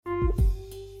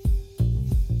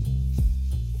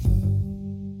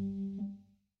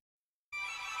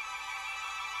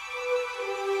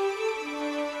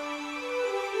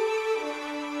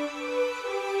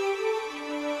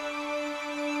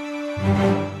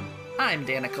I'm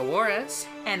Danica Juarez.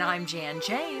 And I'm Jan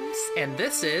James. And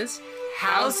this is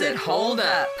How's It Hold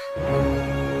Up?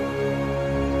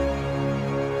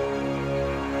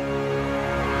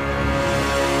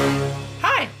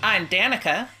 Hi, I'm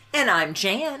Danica. And I'm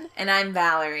Jan. And I'm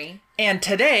Valerie. And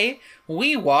today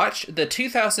we watched the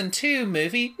 2002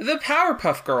 movie, The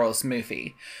Powerpuff Girls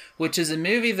movie, which is a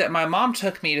movie that my mom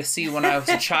took me to see when I was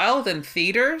a child in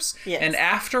theaters. Yes. And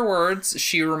afterwards,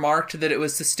 she remarked that it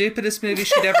was the stupidest movie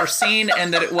she'd ever seen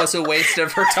and that it was a waste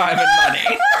of her time and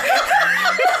money.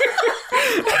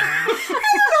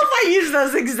 I use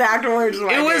those exact words.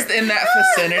 It was in that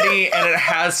vicinity, and it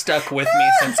has stuck with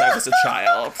me since I was a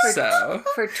child.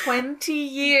 For 20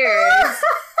 years.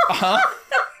 Uh-huh.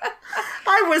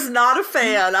 I was not a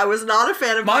fan. I was not a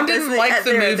fan of Mom didn't like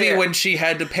the movie there. when she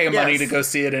had to pay money to go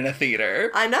see it in a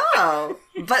theater. I know.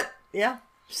 But, yeah.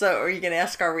 So, are you going to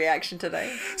ask our reaction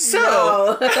today?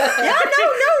 So, Yeah,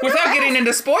 no. without getting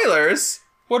into spoilers,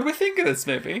 what do we think of this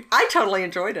movie? I totally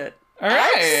enjoyed it. All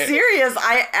right. I'm serious.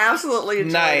 I absolutely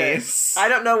enjoyed Nice. it. I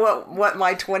don't know what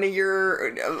my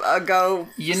 20-year ago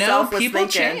self was people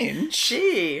thinking. change.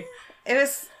 Gee. It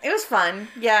was fun.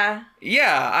 Yeah.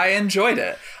 Yeah, I enjoyed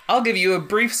it. I'll give you a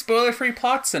brief spoiler-free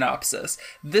plot synopsis.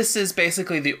 This is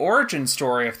basically the origin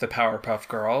story of the Powerpuff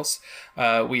Girls.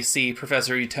 We see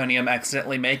Professor Utonium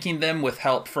accidentally making them with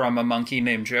help from a monkey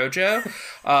named Jojo,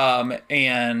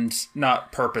 and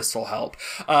not purposeful help.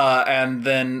 And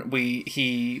then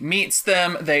he meets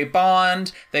them, they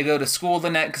bond, they go to school the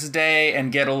next day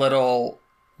and get a little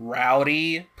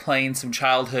rowdy playing some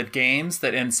childhood games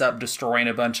that ends up destroying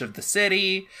a bunch of the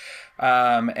city.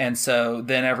 And so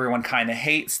then everyone kind of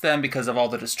hates them because of all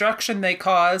the destruction they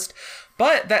caused.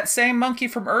 But that same monkey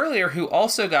from earlier who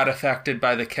also got affected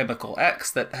by the chemical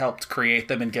X that helped create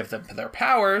them and give them their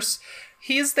powers,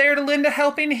 he's there to lend a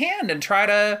helping hand and try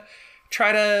to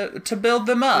build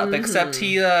them up. Mm-hmm. Except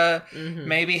he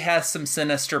maybe has some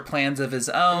sinister plans of his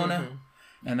own,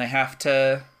 and they have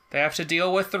to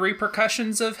deal with the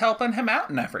repercussions of helping him out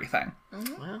and everything.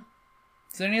 Mm-hmm. Wow.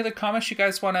 Is there any other comments you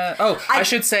guys want to... Oh, I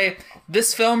should say,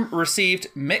 this film received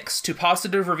mixed to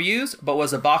positive reviews, but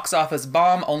was a box office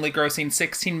bomb, only grossing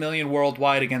 $16 million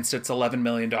worldwide against its $11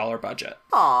 million budget.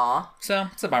 Aw. So,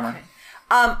 it's a bummer. Okay.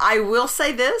 I will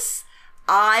say this.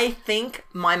 I think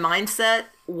my mindset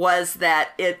was that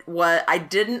I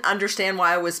didn't understand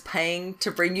why I was paying to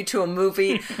bring you to a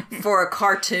movie for a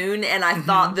cartoon, and I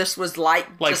thought this was like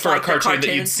for a cartoon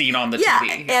that you'd seen on the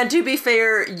TV. Yeah, and to be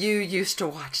fair, you used to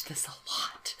watch this a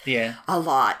lot. Yeah. A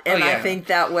lot. And I think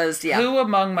that was, Who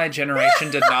among my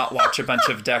generation did not watch a bunch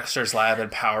of Dexter's Lab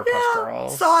and Powerpuff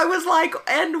Girls? So I was like,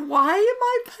 and why am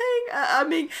I paying? I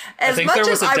mean, I think there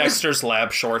was a Dexter's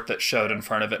Lab short that showed in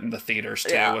front of it in the theaters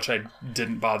too, which I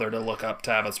didn't bother to look up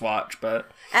to have us watch, but...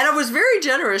 And I was very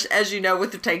generous, as you know,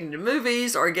 with the taking to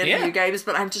movies or getting new games,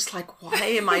 but I'm just like, why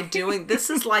am I doing... This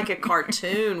is like a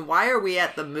cartoon. Why are we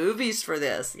at the movies for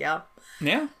this? Yeah.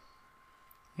 Yeah.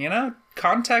 You know,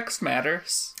 context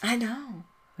matters. I know.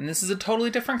 And this is a totally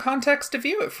different context to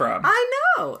view it from. I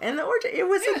know. And it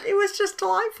was just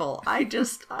delightful. It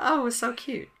was so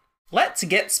cute. Let's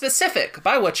get specific,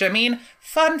 by which I mean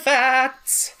fun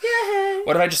facts. Yay.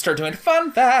 What if I just start doing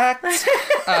fun facts?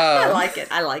 I like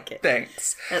it.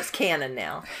 Thanks. That's canon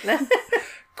now.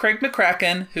 Craig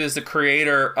McCracken, who is the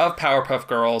creator of Powerpuff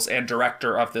Girls and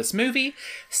director of this movie,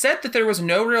 said that there was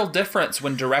no real difference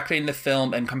when directing the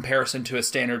film in comparison to a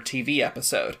standard TV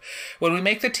episode. When we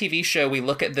make the TV show, we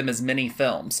look at them as mini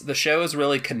films. The show is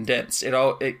really condensed. It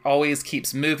always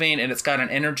keeps moving, and it's got an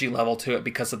energy level to it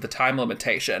because of the time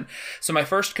limitation. So my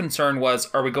first concern was,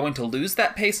 are we going to lose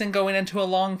that pacing going into a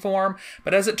long form?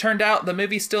 But as it turned out, the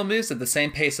movie still moves at the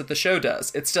same pace that the show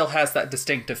does. It still has that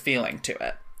distinctive feeling to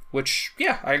it. Which,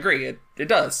 yeah, I agree, it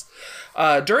does.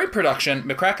 During production,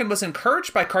 McCracken was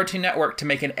encouraged by Cartoon Network to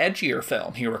make an edgier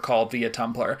film, he recalled via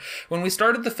Tumblr. When we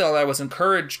started the film, I was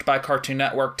encouraged by Cartoon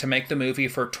Network to make the movie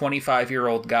for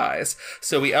 25-year-old guys.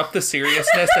 So we upped the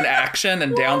seriousness and action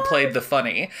and downplayed the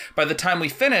funny. By the time we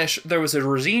finished, there was a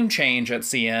regime change at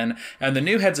CN, and the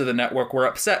new heads of the network were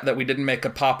upset that we didn't make a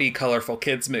poppy, colorful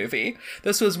kids movie.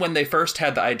 This was when they first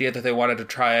had the idea that they wanted to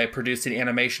try producing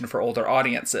animation for older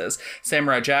audiences.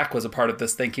 Samurai Jack was a part of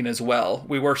this thinking as well.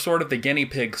 We were sort of the guinea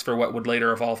pigs for what would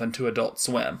later evolve into Adult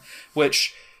Swim,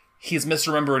 which he's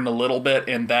misremembering a little bit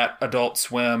in that Adult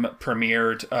Swim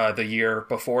premiered the year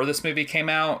before this movie came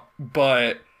out,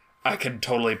 but I could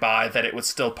totally buy that it was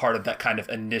still part of that kind of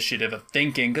initiative of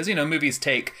thinking, because, you know, movies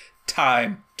take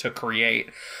time to create.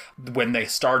 When they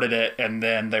started it, and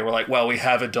then they were like, well, we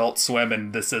have Adult Swim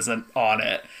and this isn't on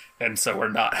it. and so we're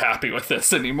not happy with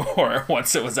this anymore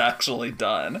once it was actually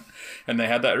done. And they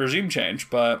had that regime change.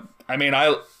 But, I mean,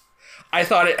 I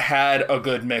thought it had a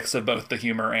good mix of both the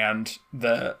humor and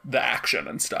the action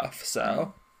and stuff,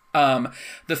 so...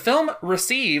 The film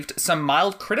received some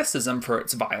mild criticism for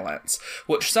its violence,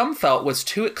 which some felt was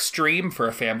too extreme for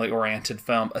a family-oriented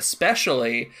film,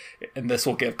 especially, and this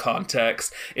will give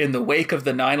context, in the wake of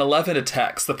the 9/11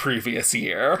 attacks the previous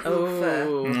year.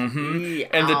 Oh.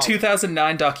 And the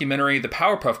 2009 documentary The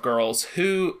Powerpuff Girls,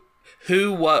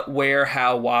 Who, what, where,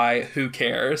 how, why, who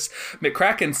cares?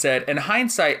 McCracken said, in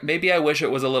hindsight, maybe I wish it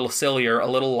was a little sillier, a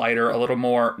little lighter, a little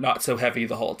more not so heavy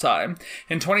the whole time.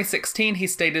 In 2016, he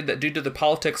stated that due to the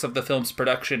politics of the film's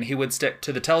production, he would stick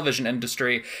to the television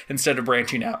industry instead of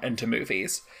branching out into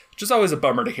movies. Which is always a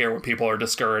bummer to hear when people are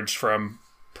discouraged from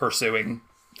pursuing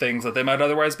things that they might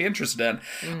otherwise be interested in.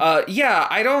 Yeah,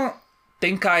 I don't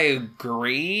think I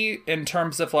agree in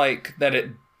terms of, like, that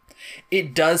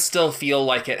it does still feel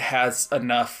like it has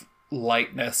enough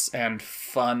lightness and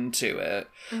fun to it.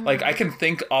 Like, I can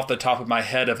think off the top of my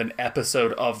head of an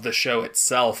episode of the show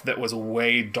itself that was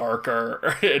way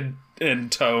darker in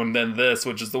tone than this,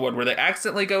 which is the one where they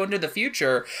accidentally go into the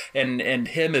future and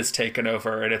him is taken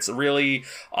over, and it's really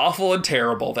awful and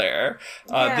terrible there.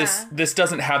 This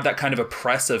doesn't have that kind of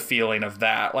oppressive feeling of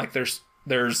that. Like,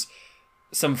 there's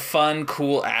some fun,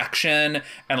 cool action,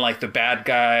 and, like, the bad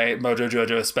guy, Mojo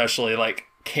Jojo especially, like,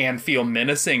 can feel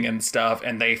menacing and stuff,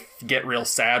 and they get real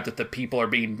sad that the people are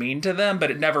being mean to them,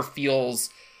 but it doesn't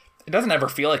ever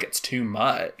feel like it's too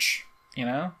much, you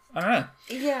know? I don't know.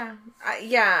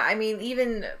 Yeah, I mean,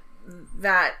 even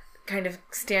that kind of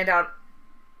standout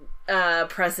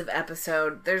oppressive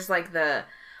episode, there's, like, the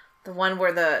one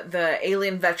where the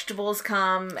alien vegetables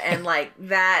come, and, like,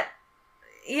 that,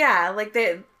 yeah, like,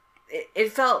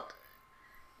 it felt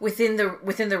within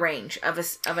the range of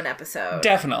an episode.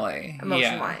 Definitely.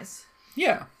 Emotion-wise.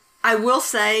 Yeah. I will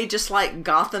say, just like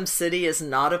Gotham City is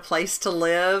not a place to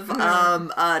live,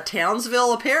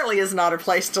 Townsville apparently is not a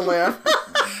place to live.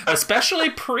 Especially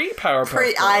pre-Powerpuff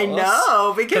Girls. I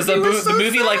know, because the so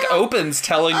movie sad. like opens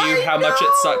telling you how much it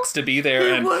sucks to be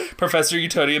there, and Professor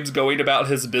Utonium's going about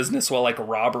his business while like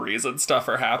robberies and stuff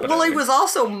are happening. Well, he was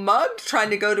also mugged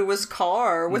trying to go to his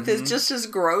car with his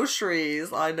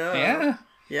groceries. I know. Yeah.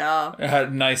 Yeah. It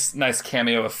had nice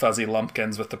cameo of Fuzzy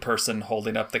Lumpkins with the person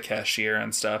holding up the cashier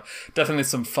and stuff. Definitely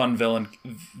some fun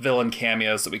villain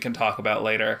cameos that we can talk about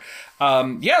later.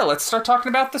 Let's start talking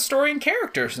about the story and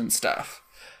characters and stuff.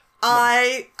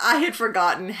 I had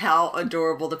forgotten how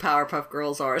adorable the Powerpuff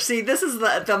Girls are. See, this is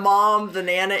the mom, the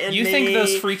Nana in You me. think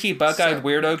those freaky bug-eyed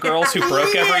weirdo girls who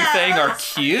broke everything are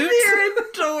cute? They're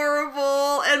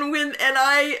adorable. And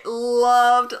I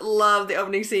loved the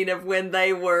opening scene of when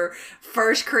they were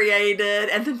first created,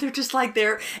 and then they're just like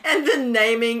there, and then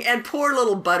naming, and poor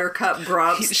little Buttercup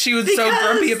Grumps. She was so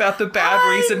grumpy about the bad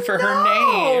reason for her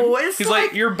name. He's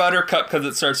like, you're Buttercup because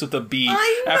it starts with a B.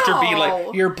 I know. After being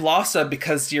like, you're Blossom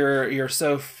because you're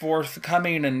so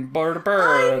forthcoming and burr.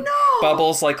 I know.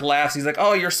 Bubbles like laughs. He's like,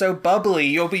 oh, you're so bubbly.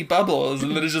 You'll be Bubbles.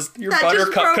 And then it's just, you're That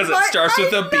Buttercup because it starts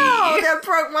with a B. That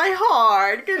broke my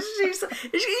heart. Because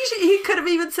he could have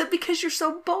even said, because you're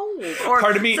so bold. Or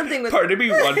Part of me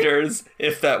wonders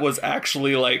if that was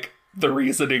actually like the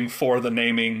reasoning for the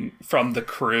naming from the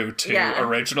crew too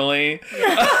originally.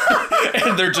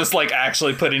 And they're just like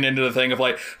actually putting into the thing of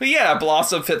like, yeah,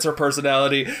 Blossom fits her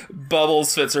personality,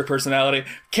 Bubbles fits her personality.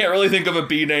 Can't really think of a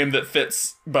B name that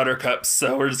fits Buttercup,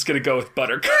 so we're just gonna go with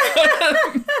Buttercup.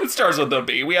 It starts with a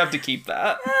B. We have to keep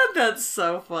that. That's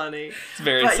so funny. It's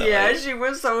very silly. Yeah, she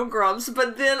was so grumps.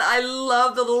 But then I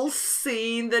love the little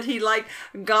scene that he like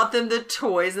got them the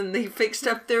toys and he fixed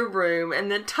up their room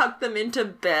and then tucked them into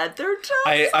bed. They're just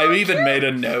I even made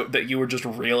a note that you were just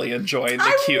really enjoying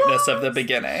the cuteness of the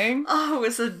beginning. Oh,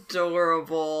 it's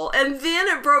adorable. And then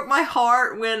it broke my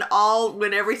heart when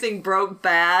everything broke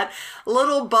bad.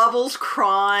 Little Bubbles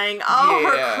crying. Oh,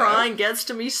 her crying gets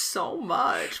to me so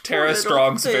much. Tara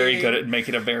Strong's very good at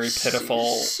making a very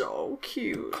pitiful, She's so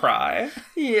cute cry.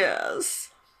 Yes,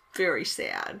 very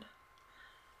sad.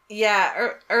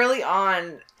 Yeah, early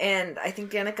on, and I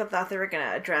think Danica thought they were going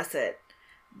to address it,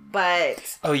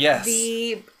 but oh yes,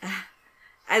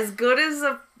 as good as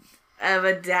of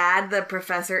a dad the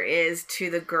professor is to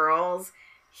the girls,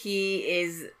 he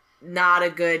is not a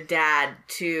good dad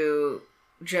to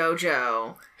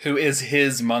JoJo, who is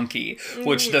his monkey,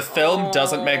 which the film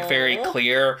doesn't make very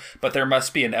clear, but there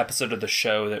must be an episode of the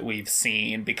show that we've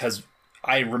seen, because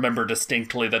I remember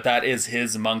distinctly that is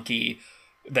his monkey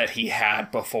that he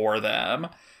had before them.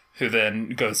 who then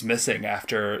goes missing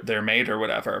after they're made or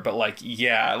whatever. But like,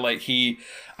 yeah, like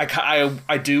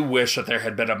I do wish that there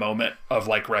had been a moment of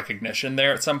like recognition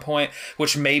there at some point,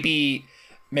 which maybe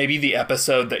the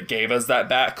episode that gave us that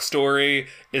backstory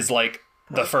is like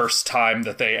the first time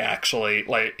that they actually,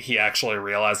 like, he actually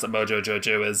realized that Mojo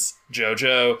Jojo is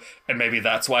Jojo, and maybe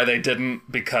that's why they didn't,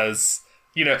 because,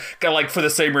 you know, like for the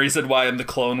same reason why in the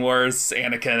Clone Wars,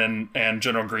 Anakin and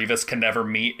General Grievous can never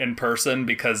meet in person,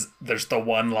 because there's the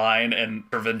one line in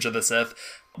Revenge of the Sith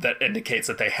that indicates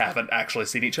that they haven't actually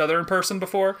seen each other in person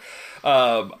before.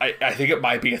 I think it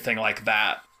might be a thing like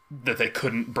that they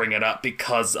couldn't bring it up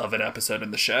because of an episode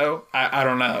in the show. I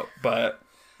don't know, but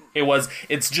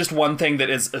it's just one thing that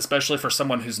is, especially for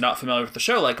someone who's not familiar with the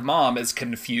show, like Mom, is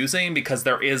confusing, because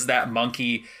there is that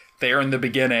monkey there in the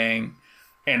beginning,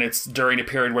 and it's during a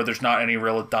period where there's not any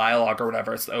real dialogue or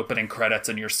whatever. It's the opening credits,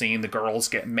 and you're seeing the girls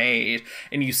get made,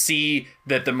 and you see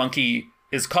that the monkey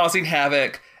is causing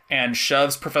havoc and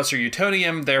shoves Professor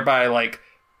Utonium, thereby like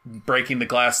breaking the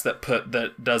glass that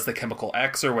does the chemical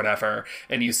X or whatever,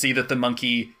 and you see that the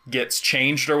monkey gets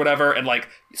changed or whatever, and like,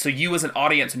 so you as an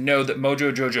audience know that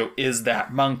Mojo Jojo is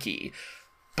that monkey,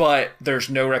 but there's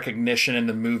no recognition in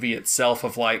the movie itself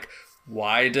of like,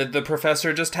 why did the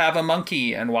professor just have a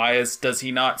monkey, and does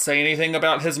he not say anything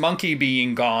about his monkey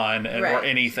being gone or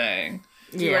anything?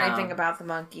 Do anything about the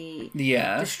monkey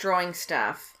destroying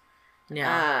stuff.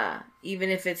 Yeah.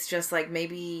 Even if it's just like,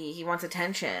 maybe he wants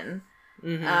attention.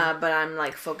 Mm-hmm. But I'm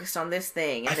like focused on this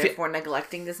thing, and therefore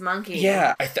neglecting this monkey.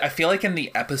 Yeah, I feel like in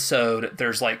the episode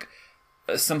there's like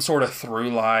some sort of through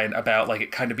line about like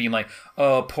it kind of being like,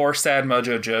 oh, poor sad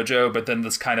Mojo Jojo, but then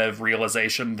this kind of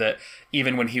realization that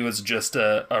even when he was just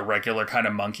a regular kind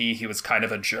of monkey, he was kind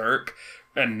of a jerk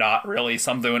and not really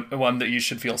one that you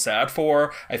should feel sad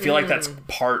for. I feel like that's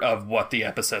part of what the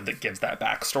episode that gives that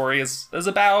backstory is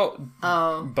about.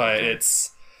 Oh, but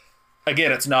it's.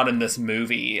 Again, it's not in this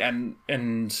movie, and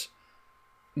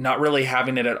not really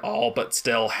having it at all, but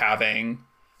still having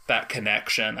that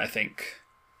connection. I think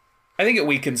it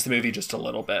weakens the movie just a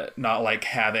little bit, not like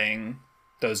having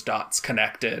those dots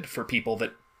connected for people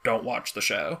that don't watch the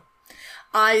show.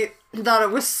 I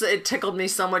thought it tickled me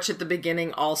so much at the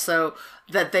beginning also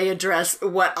that they address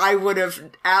what I would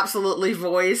have absolutely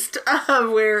voiced,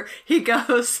 where he's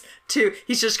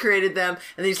just created them,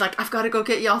 and he's like, I've got to go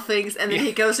get y'all things, and then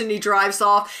he goes and he drives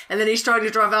off, and then he's starting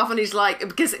to drive off, and he's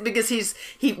like, because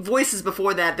he voices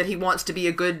before that he wants to be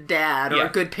a good dad or a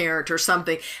good parent or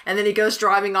something, and then he goes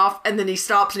driving off, and then he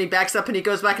stops and he backs up and he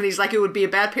goes back and he's like, it would be a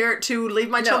bad parent to leave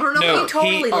my children alone. No, he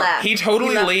totally left. He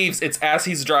totally leaves. It's as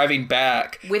he's driving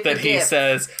back that he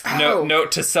says,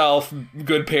 note to self,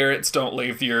 good parents don't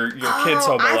leave your kids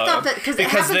home alone. I thought that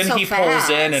because then he pulls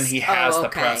in and he has the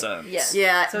presents. Yes.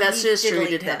 Yeah, so that's just true. He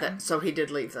did have that. So he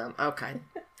did leave them. Okay.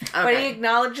 But he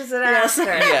acknowledges it after.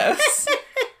 Yes.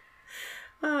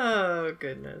 Oh,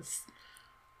 goodness.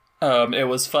 It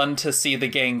was fun to see the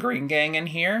Green Gang in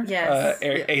here. Yes.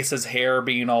 Ace's hair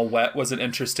being all wet was an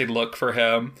interesting look for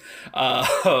him.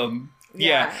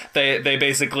 They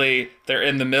basically, they're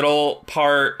in the middle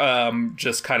part,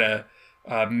 just kind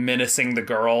of menacing the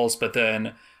girls, but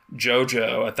then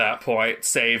Jojo at that point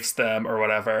saves them or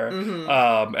whatever.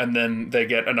 Mm-hmm. And then they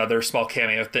get another small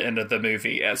cameo at the end of the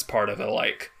movie as part of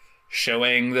like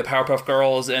showing the Powerpuff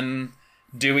Girls and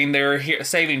doing their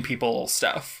saving people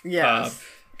stuff. Yes.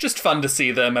 Just fun to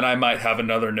see them, and I might have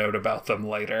another note about them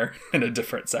later in a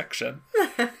different section.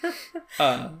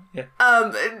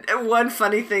 One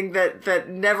funny thing that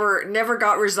never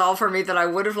got resolved for me that I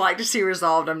would have liked to see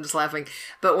resolved, I'm just laughing,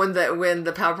 but when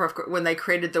the Powerpuff, when they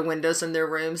created the windows in their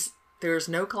rooms, there's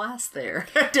no glass there.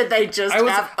 Did they just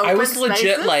have open I was spaces?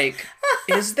 Legit like,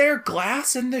 is there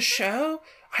glass in the show?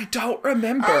 I don't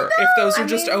remember if those are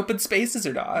just open spaces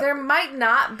or not. There might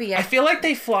not be. I feel like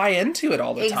they fly into it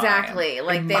all the time. Exactly.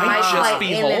 Like they might just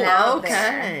be in and out.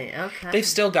 Okay. They've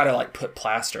still got to like put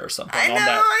plaster or something on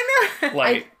that. I know.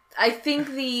 Like I think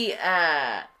the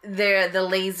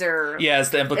laser. Yeah, it's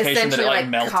the implication that it like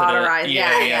melted cauterized. it.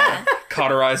 Yeah.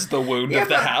 Cauterized the wound of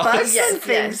the house. Bugs and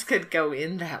things could go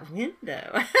in that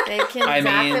window. They can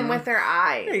zap them with their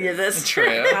eyes. Yeah, that's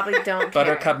true. Probably don't.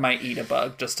 Buttercup might eat a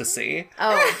bug just to see.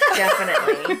 Oh,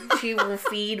 definitely. She will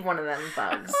feed one of them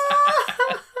bugs.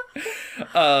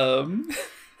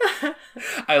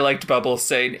 I liked Bubbles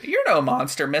saying, "You're no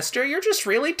monster, mister. You're just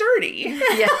really dirty."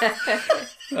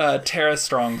 Yeah. Tara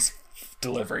Strong's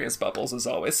delivery as Bubbles is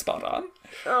always spot on.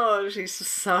 Oh, she's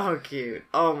so cute.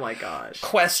 Oh my gosh.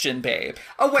 Question, babe.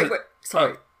 Oh, wait.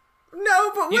 Sorry.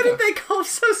 No, but what You did go. they call? I'm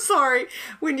so sorry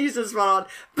when you said spot on.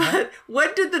 But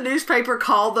what did the newspaper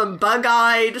call them?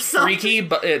 Bug-eyed something? Freaky,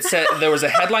 but it said there was a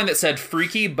headline that said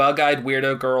 "Freaky, bug-eyed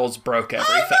weirdo girls broke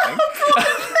everything."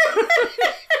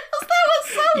 That was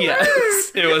so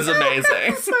Yes, rude. it was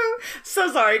amazing.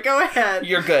 So sorry. Go ahead.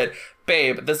 You're good.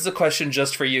 Babe, this is a question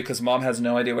just for you because Mom has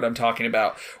no idea what I'm talking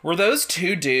about. Were those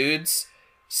two dudes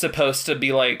supposed to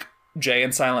be like Jay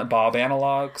and Silent Bob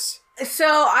analogs? So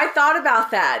I thought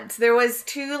about that. There was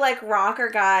two like rocker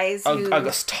guys who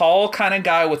A tall kind of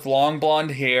guy with long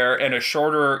blonde hair and a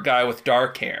shorter guy with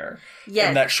dark hair. Yes.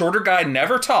 And that shorter guy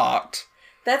never talked.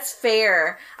 That's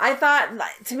fair. I thought,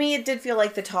 to me, it did feel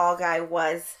like the tall guy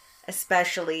was,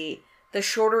 especially the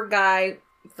shorter guy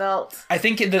felt. I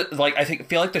think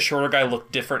feel like the shorter guy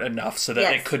looked different enough so that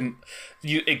Yes.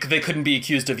 they couldn't be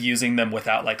accused of using them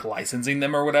without like licensing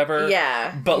them or whatever.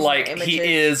 Yeah. But using like their he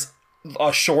images. is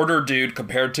a shorter dude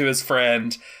compared to his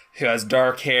friend who has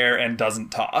dark hair and doesn't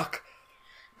talk.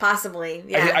 Possibly,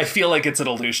 yeah. I feel like it's an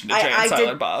allusion to Jay and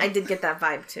Silent Bob. I did get that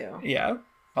vibe too. Yeah.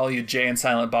 All you Jay and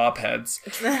Silent Bob heads.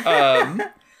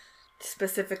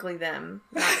 Specifically them,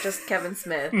 not just Kevin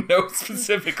Smith. No,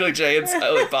 specifically Jay and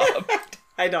Silent Bob.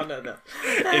 I don't know that.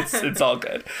 It's all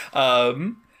good.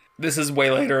 This is way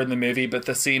later in the movie, but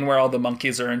the scene where all the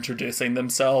monkeys are introducing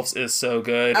themselves is so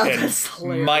good and that's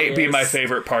hilarious. might be my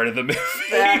favorite part of the movie.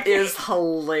 That is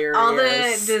hilarious. All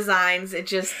the designs, it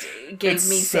just gave It's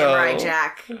me so- Samurai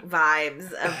Jack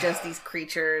vibes of just these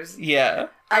creatures. Yeah.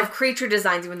 Of creature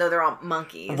designs, even though they're all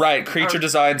monkeys. Right, creature Or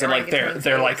designs and like orangutan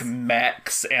they're like things.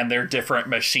 mechs and they're different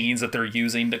machines that they're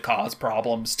using to cause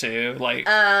problems too. Like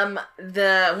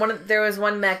There was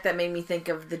one mech that made me think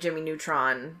of the Jimmy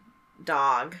Neutron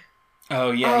dog.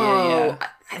 yeah.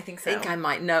 I think I think so. I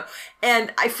might know.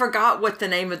 And I forgot what the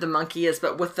name of the monkey is,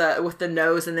 but with the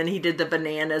nose, and then he did the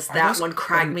bananas. That one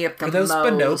cracked me up the Are those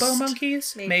most. bonobo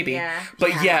monkeys? Maybe, yeah.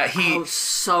 But yeah, he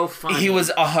so funny. he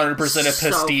was 100% a So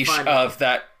pastiche funny. of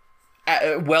that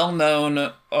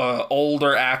well-known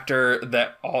older actor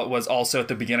that was also at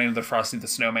the beginning of the Frosty the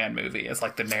Snowman movie as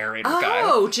like the narrator guy.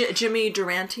 Oh, Jimmy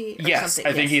Durante? Or Yes, something?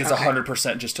 I think Yes, he's okay.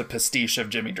 100% just a pastiche of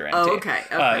Jimmy Durante. Oh, okay,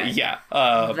 okay. Yeah.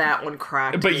 That one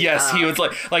cracked But me yes, up. he was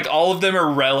like all of them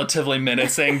are relatively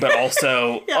menacing, but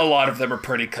also a lot of them are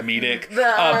pretty comedic.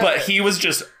 But he was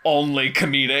just only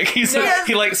comedic.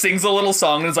 He like sings a little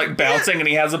song and is like bouncing, and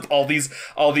he has all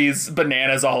these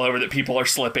bananas all over that people are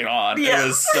slipping on. Yes. It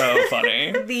was so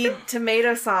funny. The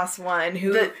tomato sauce one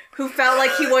who felt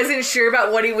like he wasn't sure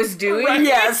about what he was doing. Right.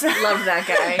 Yes. Love that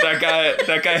guy.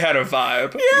 That guy had a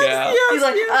vibe. Yeah. Yes, He's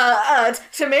like, yes.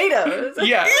 tomatoes.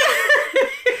 Yeah.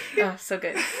 Oh, so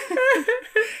good.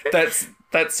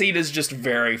 That scene is just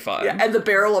very fun. And the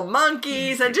barrel of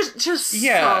monkeys, and just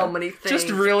so many things. Just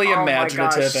really Oh my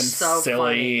imaginative gosh, and so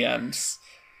silly funny.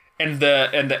 and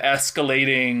the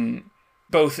escalating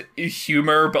both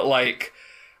humor, but like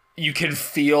you can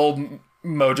feel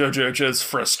Mojo Jojo's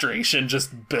frustration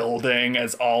just building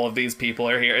as all of these people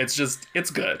are here. It's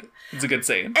good. It's a good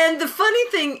scene. And the funny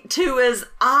thing too is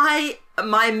my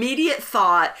immediate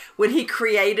thought when he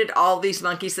created all these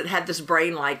monkeys that had this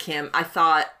brain like him, I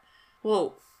thought,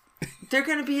 well, they're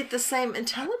going to be at the same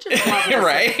intelligence level.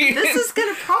 Right? This is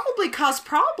going to probably cause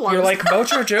problems. You're like,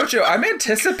 Mojo Jojo, I'm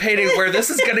anticipating where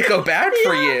this is going to go bad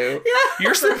for you. yeah.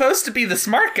 You're supposed to be the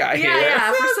smart guy here.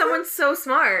 Yeah, for someone so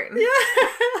smart.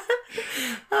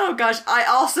 oh gosh, I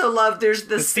also love there's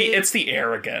this scene. It's the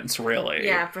arrogance, really.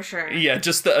 Yeah, for sure. Yeah,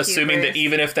 just the assuming that Hubris.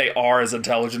 even if they are as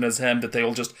intelligent as him, that they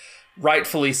will just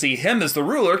rightfully see him as the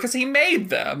ruler because he made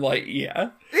them. Like,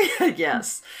 yeah.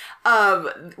 Yes.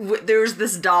 There's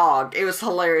this dog. It was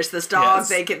hilarious. This dog,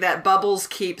 Yes. that Bubbles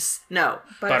keeps,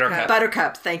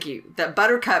 Buttercup, thank you. That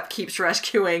Buttercup keeps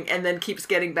rescuing and then keeps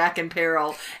getting back in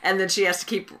peril. And then she has to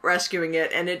keep rescuing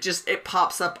it. And it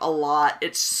pops up a lot.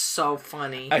 It's so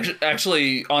funny.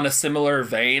 Actually, on a similar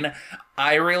vein,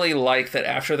 I really like that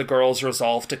after the girls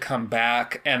resolve to come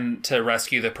back and to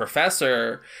rescue the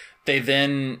professor, they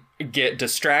then get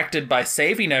distracted by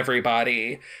saving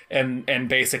everybody and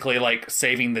basically like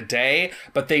saving the day,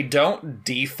 but they don't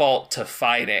default to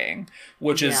fighting,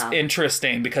 which is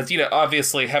interesting because,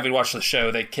 obviously having watched the show,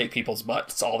 they kick people's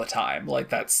butts all the time. Like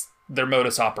that's their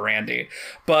modus operandi.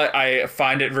 But I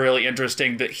find it really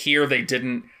interesting that here they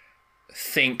didn't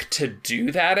think to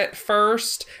do that at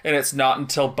first, and it's not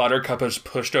until Buttercup is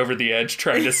pushed over the edge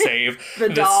trying to save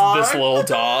this little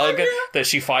dog that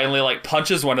she finally like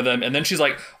punches one of them, and then she's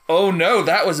like, oh no,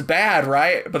 that was bad,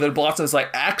 right? But then Blossom's like,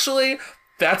 actually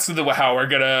that's how we're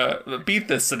gonna beat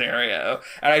this scenario.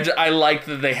 And I like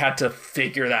that they had to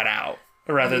figure that out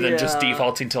rather than just Yeah.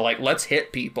 defaulting to like, let's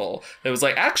hit people. It was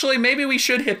like, actually, maybe we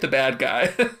should hit the bad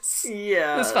guys.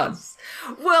 Yeah. It was fun.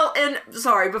 Well, and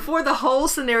sorry, before the whole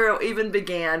scenario even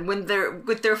began, when they're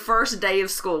with their first day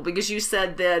of school, because you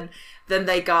said then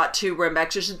they got to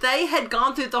Ramexus, they had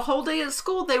gone through the whole day at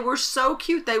school. They were so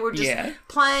cute. They were just Yeah.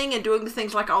 playing and doing the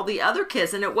things like all the other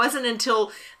kids. And it wasn't until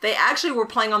they actually were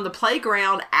playing on the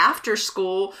playground after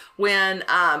school when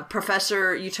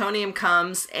Professor Utonium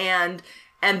comes and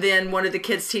then one of the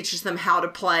kids teaches them how to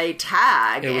play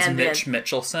tag. It was and Mitch then,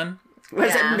 Mitchelson.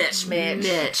 was Yeah. it Mitch?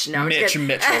 Mitch. No, it's Mitch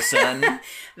good. Mitchelson.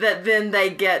 That then they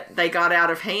got out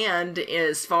of hand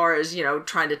as far as,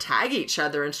 trying to tag each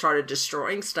other and started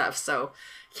destroying stuff. So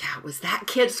yeah, it was that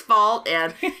kid's fault,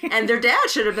 and their dad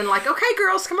should have been like, okay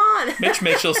girls, come on. Mitch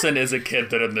Mitchelson is a kid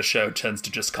that in the show tends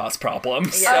to just cause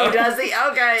problems. Oh, so does he?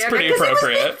 Okay. It's pretty He was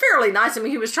appropriate. being fairly nice. I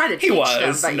mean, he was trying to teach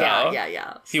was, them, but no.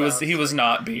 yeah. he was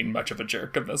not being much of a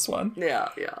jerk in this one. Yeah.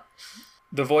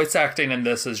 The voice acting in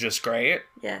this is just great.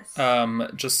 Yes.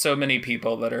 Just so many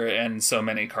people that are in so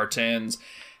many cartoons.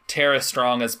 Tara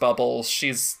Strong as Bubbles.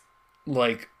 She's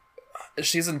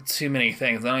in too many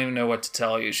things. I don't even know what to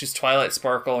tell you. She's Twilight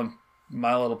Sparkle and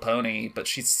My Little Pony, but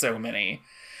she's so many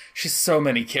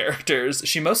characters.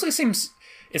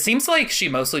 It seems like she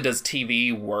mostly does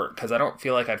TV work, because I don't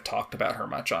feel like I've talked about her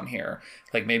much on here.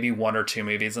 Like maybe 1 or 2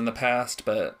 movies in the past,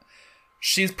 but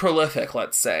she's prolific,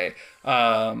 let's say.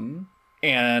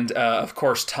 And of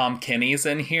course, Tom Kenny's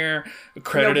in here.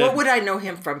 Credited. Now, what would I know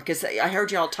him from? Because I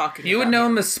heard y'all talking. You would about know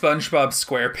him as SpongeBob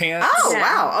SquarePants. Oh Yeah.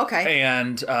 wow! Okay.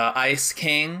 And Ice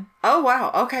King. Oh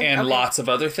wow! Okay. And okay. lots of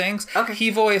other things. Okay. He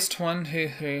voiced 1,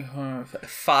 2, 3, 4,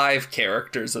 5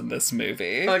 characters in this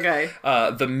movie. Okay.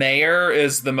 The mayor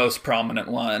is the most prominent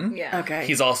one. Yeah. Okay.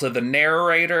 He's also the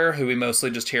narrator, who we mostly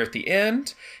just hear at the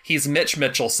end. He's Mitch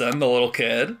Mitchelson, the little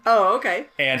kid. Oh okay.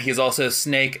 And he's also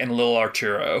Snake and Lil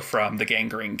Arturo from the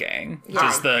Gangrene Gang, which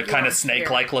is the kind of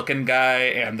snake-like looking guy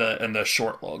and the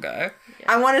short little guy.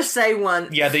 I want to say one.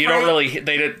 Yeah, they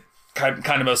did kind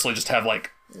of mostly just have like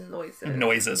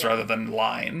noises Yeah. rather than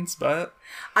lines, but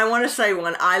I want to say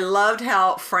one. I loved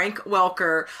how Frank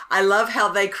Welker, I love how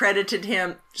they credited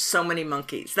him so many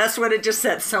monkeys. That's what it just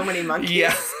said, so many monkeys.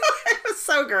 yeah, It was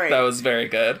so great. that was very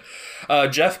good.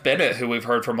 Jeff Bennett, who we've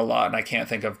heard from a lot, and I can't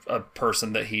think of a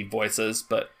person that he voices,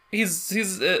 but he's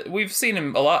we've seen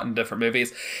him a lot in different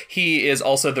movies. He is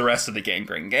also the rest of the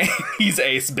Gangrene Gang. He's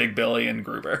Ace, Big Billy, and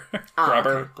Gruber.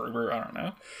 Gruber, I don't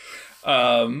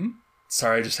know.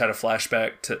 Sorry, I just had a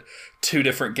flashback to 2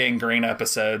 different Gangrene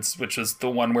episodes, which was the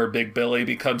one where Big Billy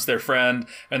becomes their friend,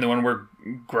 and the one where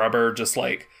Grubber just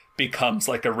like becomes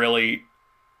like a really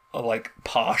like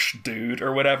posh dude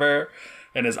or whatever,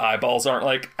 and his eyeballs aren't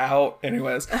like out.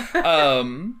 Anyways,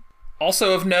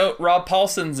 also of note, Rob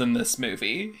Paulsen's in this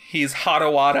movie. He's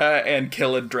Hatawada and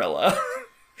Killadrilla.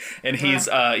 And he's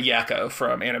Yakko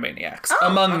from Animaniacs,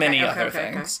 among many other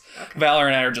things. Okay. Valor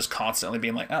and I are just constantly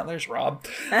being like, "Oh, there's Rob."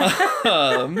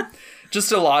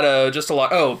 Just a lot.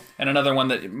 Oh, and another one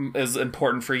that is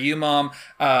important for you, Mom.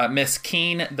 Miss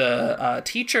Keen, the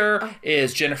teacher,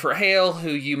 is Jennifer Hale,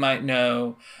 who you might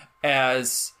know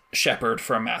as Shepard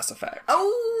from Mass Effect.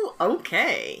 Oh,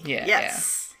 okay. Yeah,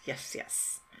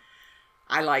 Yes.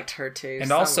 I liked her too. And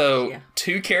so also much, yeah.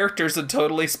 2 characters in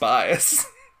Totally Spies.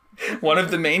 One of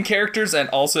the main characters and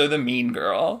also the mean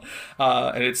girl.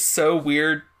 And it's so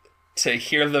weird to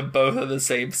hear them both in the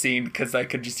same scene, because I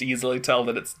could just easily tell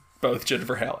that it's both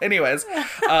Jennifer Hale. Anyways,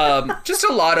 just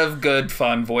a lot of good,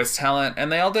 fun voice talent,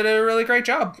 and they all did a really great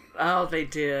job. Oh, they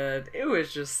did. It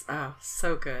was just,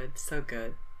 so good. So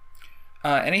good.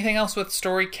 Anything else with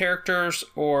story, characters,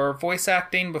 or voice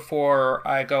acting before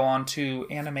I go on to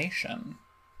animation?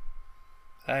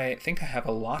 I think I have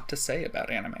a lot to say about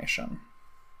animation.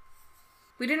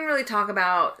 We didn't really talk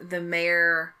about the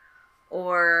mayor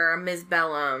or Ms.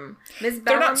 Bellum. Ms.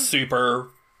 Bellum, They're not super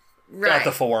at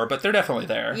the fore, but they're definitely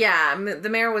there. Yeah, the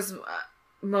mayor was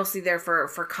mostly there for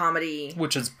comedy.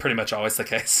 Which is pretty much always the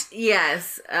case.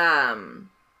 Yes.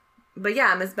 But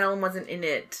yeah, Ms. Bellum wasn't in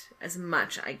it as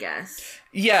much, I guess.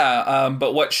 Yeah,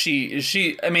 but what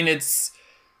I mean,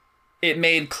 it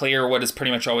made clear what is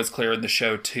pretty much always clear in the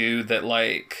show, too, that,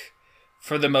 like,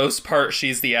 for the most part,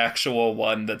 she's the actual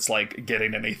one that's, like,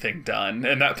 getting anything done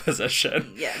in that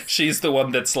position. Yes. She's the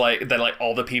one that's, like, that, like,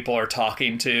 all the people are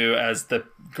talking to as the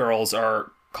girls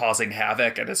are causing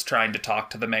havoc and is trying to talk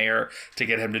to the mayor to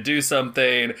get him to do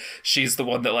something. She's the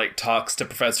one that, like, talks to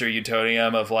Professor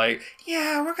Utonium of, like,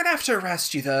 yeah, we're gonna have to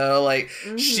arrest you, though. Like,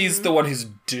 she's the one who's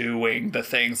doing the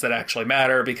things that actually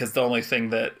matter, because the only thing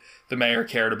that the mayor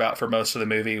cared about for most of the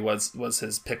movie was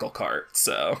his pickle cart.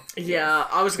 So Yeah,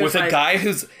 I was going with to say... a guy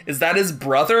is that his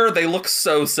brother? They look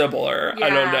so similar. I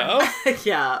don't know.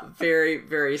 Yeah, very,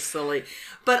 very silly.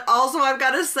 But also, I've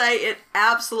got to say, it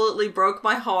absolutely broke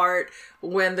my heart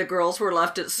when the girls were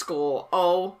left at school.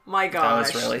 Oh my gosh.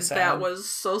 That was really sad. That was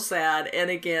so sad. And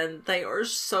again, they are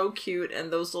so cute,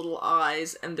 and those little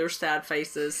eyes and their sad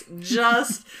faces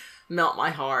just melt my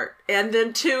heart. And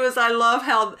then too is I love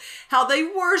how they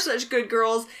were such good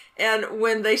girls, and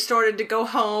when they started to go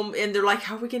home and they're like,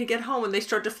 how are we going to get home? And they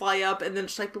start to fly up, and then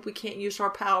it's like, but we can't use our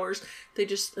powers. They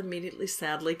just immediately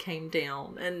sadly came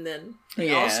down, and then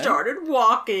they all started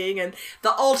walking. And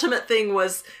the ultimate thing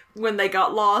was when they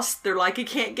got lost, they're like, it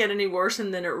can't get any worse,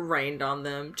 and then it rained on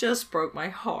them. Just broke my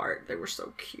heart. They were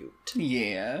so cute.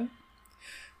 Yeah.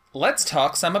 Let's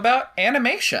talk some about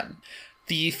animation.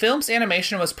 The film's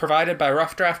animation was provided by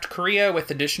Rough Draft Korea, with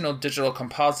additional digital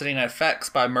compositing effects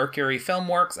by Mercury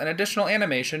Filmworks and additional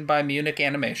animation by Munich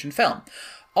Animation Film.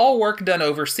 All work done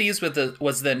overseas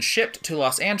was then shipped to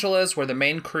Los Angeles, where the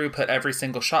main crew put every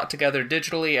single shot together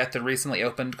digitally at the recently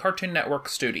opened Cartoon Network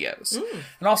Studios.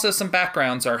 And also some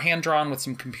backgrounds are hand-drawn with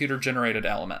some computer-generated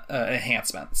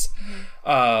enhancements.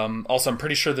 Also, I'm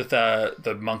pretty sure that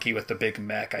the monkey with the big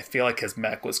mech, I feel like his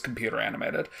mech was computer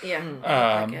animated.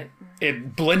 Yeah.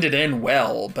 It blended in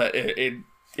well, but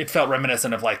it felt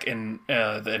reminiscent of like in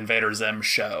the Invader Zim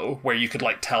show, where you could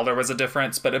like tell there was a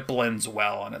difference, but it blends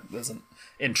well and it isn't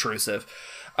intrusive.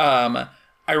 I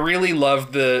really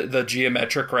love the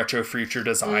geometric retro future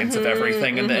designs of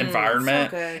everything in the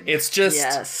environment. So good. It's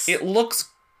just it looks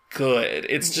good.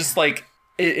 It's just like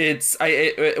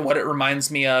what it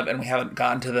reminds me of, and we haven't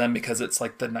gotten to them because it's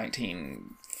like the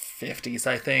 1950s,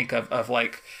 I think, of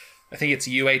like, I think it's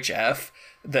UHF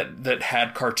that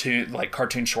had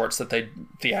cartoon shorts that they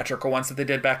theatrical ones that they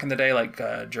did back in the day, like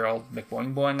Gerald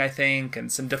McBoing Boing, I think,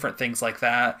 and some different things like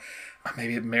that.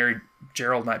 Maybe Mary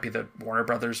Gerald might be the Warner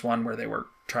Brothers one where they were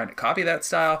trying to copy that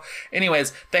style.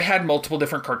 Anyways, they had multiple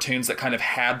different cartoons that kind of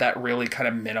had that really kind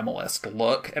of minimalist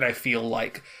look, and I feel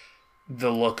like the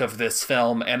look of this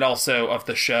film and also of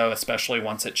the show, especially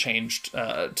once it changed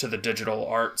to the digital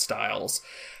art styles,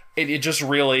 it just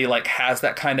really like has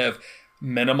that kind of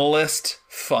minimalist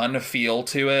fun feel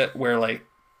to it, where like,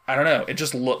 I don't know, it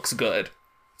just looks good.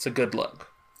 It's a good look.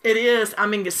 It is. I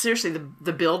mean, seriously,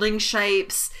 the building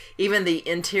shapes, even the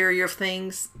interior of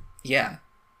things. Yeah,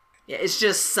 it's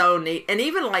just so neat. And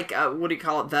even like, what do you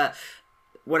call it? The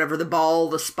ball,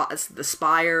 the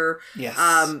spire. Yes.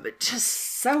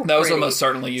 Just so that was pretty. almost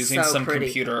certainly using So some pretty.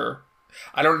 computer.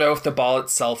 I don't know if the ball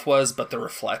itself was, but the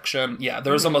reflection. Yeah,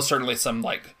 there was almost certainly some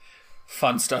like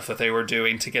fun stuff that they were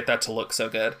doing to get that to look so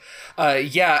good.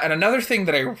 Yeah, and another thing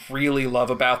that I really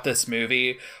love about this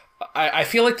movie, I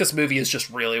feel like this movie is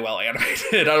just really well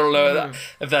animated. I don't know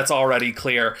if that's already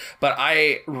clear, but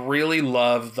I really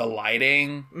love the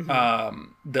lighting,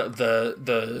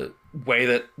 the way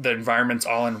that the environment's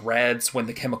all in reds when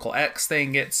the Chemical X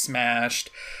thing gets smashed,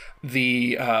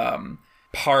 the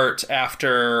part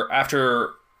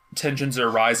after tensions are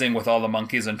rising with all the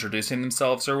monkeys introducing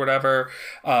themselves or whatever,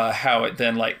 how it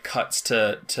then like cuts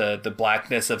to the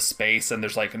blackness of space and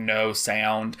there's like no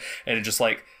sound, and it just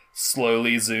like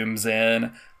slowly zooms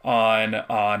in on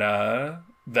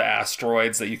the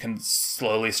asteroids that you can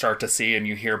slowly start to see, and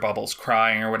you hear Bubbles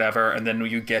crying or whatever, and then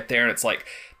you get there and it's like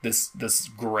this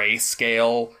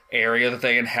grayscale area that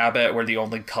they inhabit, where the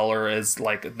only color is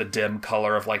like the dim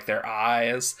color of like their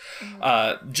eyes.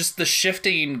 Just the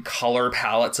shifting color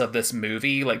palettes of this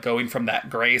movie, like going from that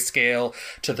grayscale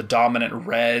to the dominant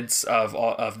reds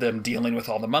of them dealing with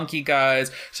all the monkey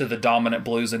guys, to the dominant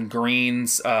blues and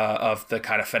greens of the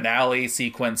kind of finale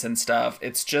sequence and stuff.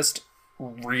 It's just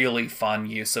really fun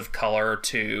use of color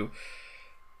to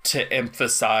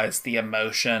emphasize the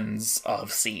emotions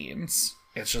of scenes.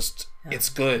 It's just, it's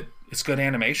good. It's good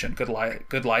animation, good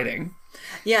lighting.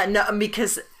 Yeah, no,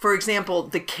 because, for example,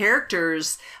 the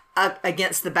characters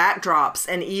against the backdrops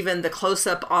and even the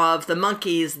close-up of the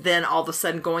monkeys, then all of a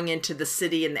sudden going into the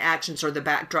city and the actions or the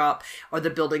backdrop or the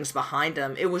buildings behind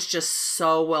them, it was just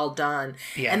so well done.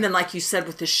 Yeah. And then, like you said,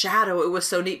 with the shadow, it was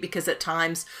so neat because at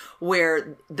times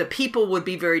where the people would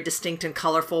be very distinct and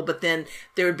colorful, but then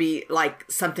there would be like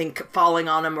something falling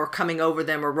on them or coming over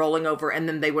them or rolling over, and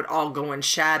then they would all go in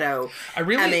shadow. I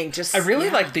really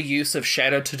like the use of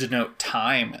shadow to denote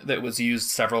time that was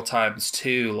used several times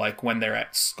too, like when they're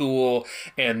at school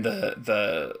and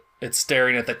the it's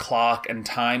staring at the clock and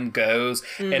time goes.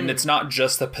 And it's not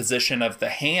just the position of the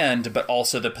hand, but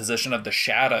also the position of the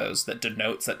shadows that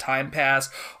denotes that time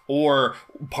passed, or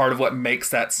part of what makes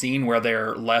that scene where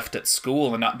they're left at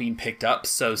school and not being picked up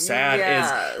so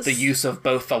sad is the use of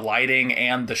both the lighting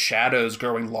and the shadows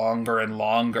growing longer and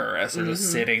longer as they're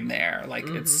just sitting there. Like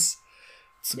it's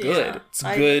good. Yeah. It's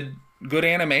good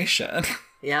animation.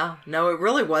 Yeah, no, it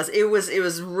really was. It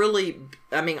was really,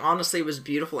 I mean, honestly, it was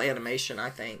beautiful animation, I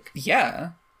think.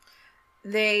 Yeah.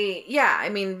 I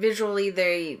mean, visually,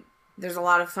 there's a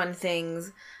lot of fun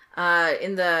things.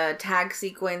 In the tag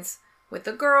sequence with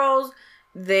the girls,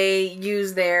 they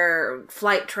use their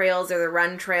flight trails or their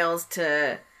run trails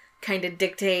to kind of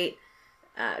dictate,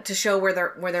 to show where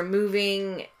they're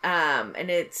moving,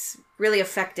 and it's really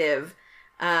effective.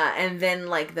 And then,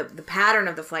 like, the pattern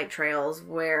of the flight trails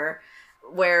where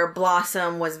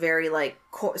Blossom was very, like,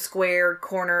 square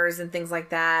corners and things like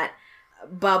that.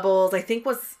 Bubbles, I think,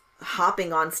 was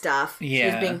hopping on stuff. Yeah. She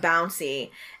was being bouncy.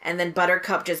 And then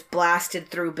Buttercup just blasted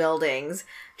through buildings,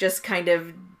 just kind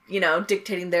of,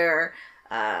 dictating their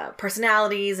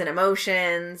personalities and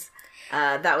emotions.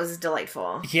 That was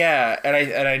delightful. Yeah, and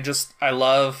I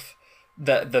love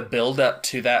the build up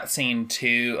to that scene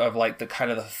too, of like the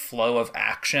kind of the flow of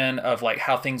action of like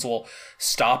how things will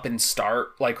stop and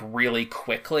start like really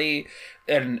quickly,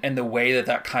 and the way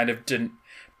that kind of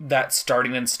that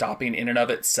starting and stopping in and of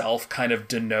itself kind of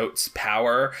denotes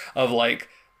power of like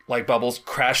Bubbles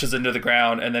crashes into the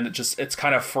ground and then it's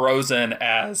kind of frozen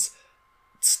as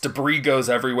debris goes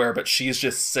everywhere, but she's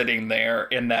just sitting there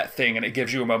in that thing, and it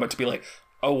gives you a moment to be like,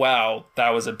 oh wow,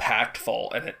 that was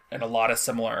impactful, and a lot of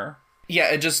similar.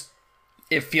 Yeah,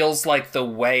 it feels like the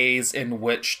ways in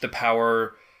which the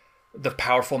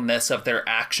powerfulness of their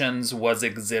actions was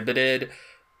exhibited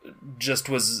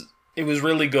it was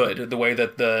really good. The way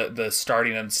that the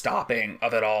starting and stopping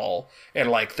of it all, and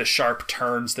like the sharp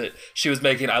turns that she was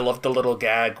making. I love the little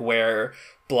gag where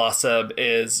Blossom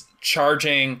is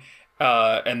charging,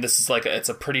 and this is like it's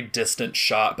a pretty distant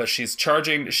shot, but she's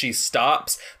charging, she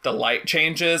stops, the light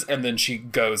changes, and then she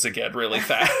goes again really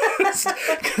fast.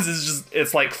 Because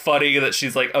it's like funny that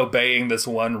she's like obeying this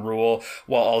one rule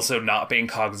while also not being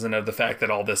cognizant of the fact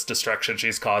that all this destruction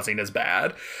she's causing is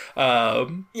bad.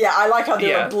 Yeah, I like how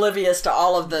they're oblivious to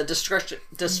all of the destruction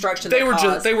they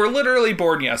were literally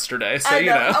born yesterday, so I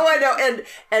know. Oh, I know.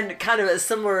 And kind of a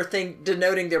similar thing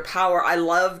denoting their power. I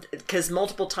loved, because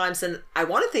multiple times, and I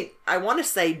want to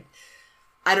say,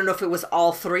 I don't know if it was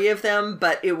all three of them,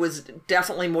 but it was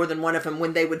definitely more than one of them,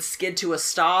 when they would skid to a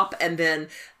stop, and then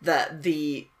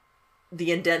the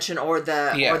indention or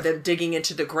the digging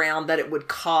into the ground, that it would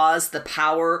cause the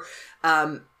power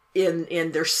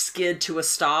in their skid to a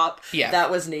stop. Yeah,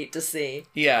 that was neat to see.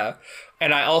 Yeah,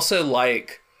 and I also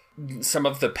like some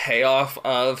of the payoff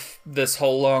of this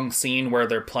whole long scene where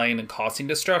they're playing and causing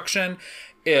destruction,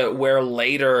 where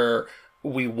later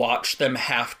we watch them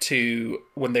have to,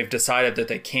 when they've decided that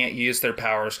they can't use their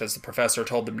powers because the professor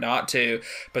told them not to,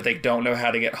 but they don't know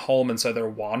how to get home, and so they're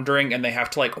wandering, and they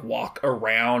have to like walk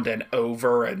around and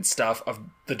over and stuff of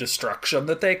the destruction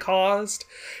that they caused.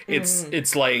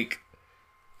 It's like,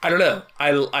 I don't know.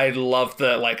 I love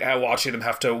the, like, watching them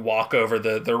have to walk over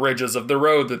the ridges of the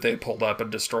road that they pulled up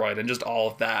and destroyed, and just all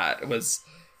of that.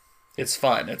 It's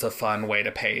fun. It's a fun way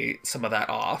to pay some of that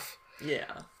off.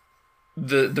 Yeah.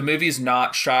 The movie's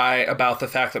not shy about the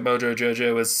fact that Mojo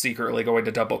Jojo is secretly going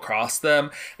to double cross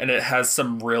them, and it has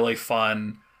some really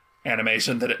fun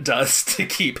animation that it does to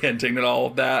keep hinting at all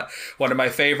of that. One of my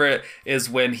favorite is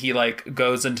when he like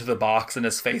goes into the box and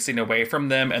is facing away from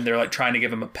them, and they're like trying to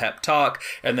give him a pep talk,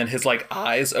 and then his like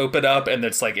eyes open up and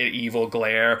it's like an evil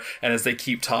glare, and as they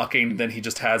keep talking, then he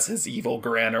just has his evil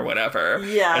grin or whatever.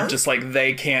 Yeah. And just like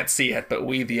they can't see it, but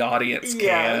we the audience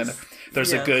can.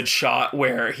 There's a good shot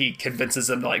where he convinces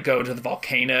them to like go to the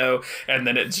volcano, and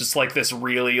then it's just like this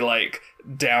really like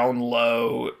down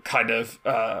low kind of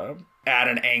at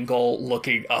an angle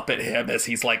looking up at him as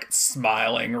he's like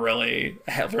smiling really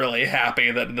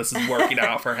happy that this is working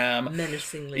out for him.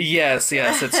 Menacingly. Yes,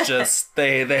 it's just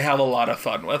they have a lot of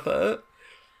fun with it.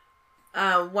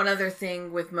 One other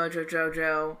thing with Mojo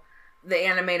Jojo, the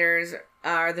animators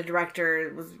the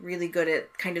director was really good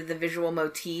at kind of the visual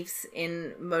motifs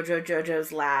in Mojo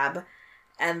Jojo's lab,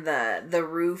 and the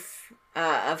roof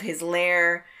of his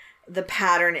lair. The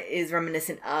pattern is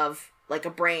reminiscent of like a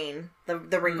brain, the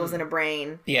wrinkles in a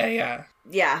brain. Yeah.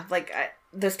 Like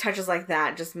those touches like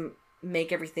that just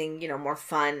make everything more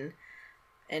fun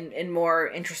and more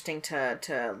interesting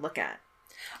to look at.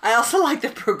 I also like the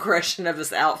progression of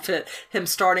his outfit. Him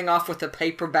starting off with a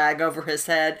paper bag over his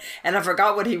head, and I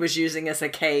forgot what he was using as a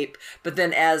cape. But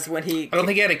then, I don't think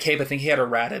he had a cape. I think he had a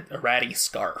ratty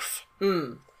scarf.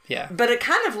 Yeah, but it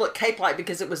kind of looked cape-like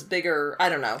because it was bigger. I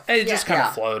don't know. It just kind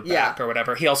of flowed back or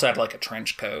whatever. He also had like a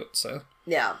trench coat. So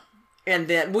yeah. And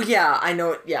then, I know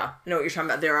what you're talking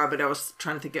about there, but I was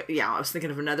trying to think I was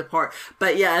thinking of another part.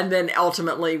 But yeah, and then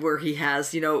ultimately where he has,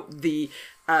 the,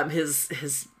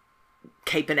 his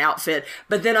cape and outfit.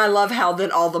 But then I love how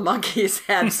then all the monkeys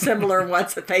had similar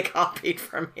ones that they copied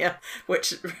from him,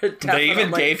 which they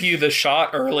even gave you the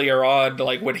shot earlier on,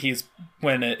 like when he's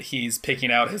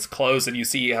picking out his clothes and you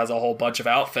see he has a whole bunch of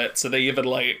outfits. So they even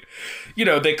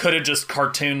they could have just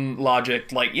cartoon logic,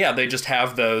 they just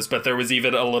have those, but there was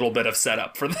even a little bit of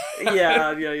setup for that.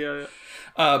 Yeah.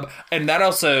 And that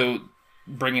also,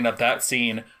 bringing up that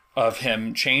scene of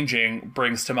him changing,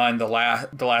 brings to mind the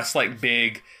last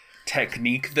big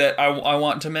technique that I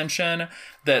want to mention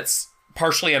that's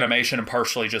partially animation and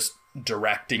partially just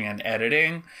directing and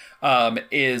editing,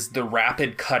 is the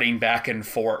rapid cutting back and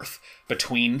forth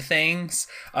between things.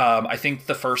 I think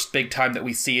the first big time that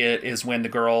we see it is when the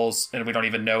girls, and we don't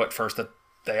even know at first that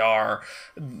they are,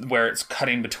 where it's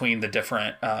cutting between the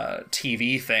different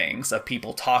TV things of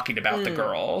people talking about the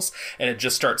girls, and it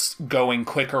just starts going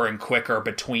quicker and quicker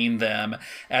between them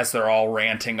as they're all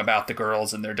ranting about the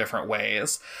girls in their different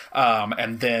ways.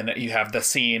 And then you have the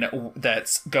scene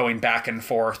that's going back and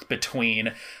forth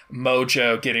between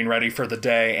Mojo getting ready for the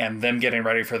day and them getting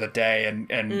ready for the day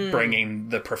and bringing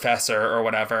the professor or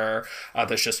whatever,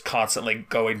 that's just constantly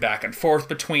going back and forth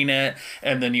between it.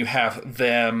 And then you have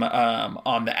them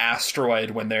on the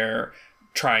asteroid when they're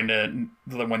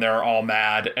when they're all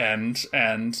mad and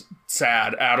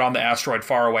sad out on the asteroid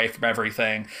far away from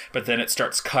everything, but then it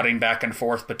starts cutting back and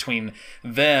forth between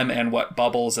them and what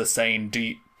Bubbles is saying,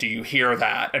 do you hear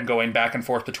that, and going back and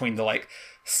forth between the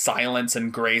silence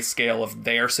and grayscale of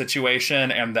their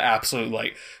situation and the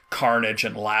absolute carnage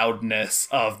and loudness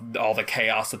of all the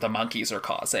chaos that the monkeys are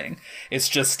causing.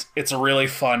 It's a really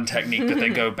fun technique that they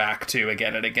go back to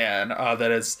again and again.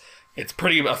 It's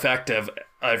pretty effective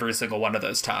every single one of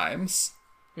those times.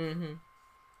 Mm-hmm.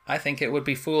 I think it would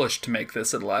be foolish to make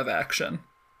this in live action.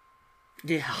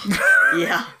 Yeah.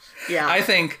 Yeah. I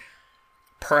think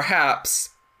perhaps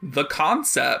the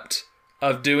concept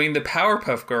of doing the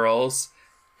Powerpuff Girls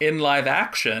in live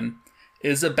action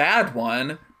is a bad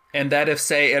one, and that if,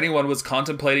 say, anyone was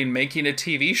contemplating making a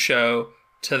TV show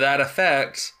to that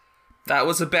effect, that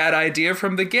was a bad idea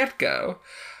from the get-go.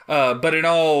 But in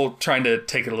all, trying to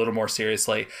take it a little more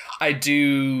seriously, I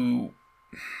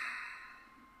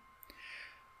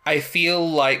feel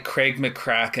like Craig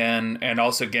McCracken and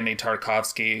also Genndy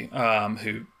Tartakovsky,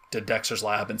 who did Dexter's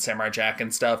Lab and Samurai Jack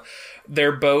and stuff,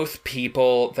 they're both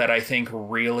people that I think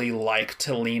really like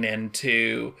to lean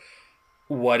into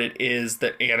what it is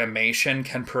that animation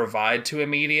can provide to a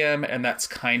medium, and that's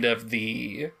kind of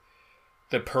the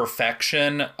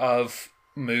perfection of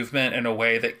movement in a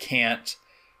way that can't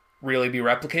really be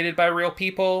replicated by real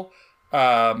people.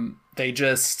 They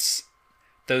just,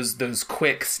 those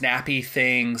quick, snappy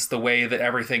things, the way that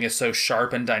everything is so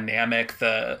sharp and dynamic,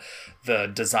 the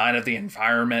design of the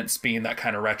environments being that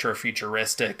kind of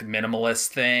retro-futuristic, minimalist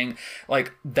thing,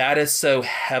 that is so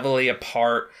heavily a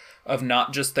part of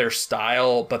not just their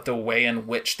style, but the way in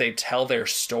which they tell their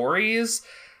stories,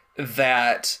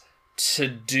 that to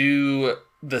do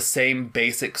the same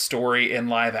basic story in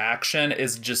live action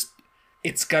is just,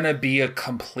 it's gonna be a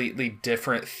completely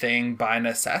different thing by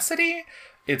necessity.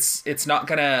 It's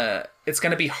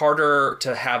gonna be harder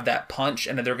to have that punch,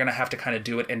 and they're gonna have to kind of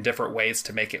do it in different ways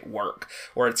to make it work,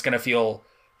 or it's gonna feel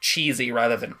cheesy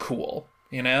rather than cool,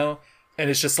 And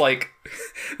it's just this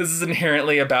is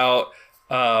inherently about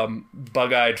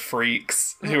bug-eyed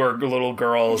freaks who are little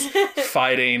girls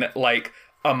fighting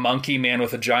a monkey man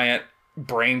with a giant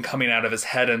brain coming out of his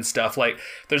head and stuff.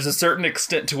 There's a certain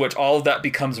extent to which all of that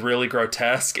becomes really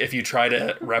grotesque if you try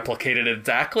to replicate it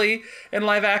exactly in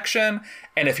live action,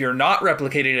 and if you're not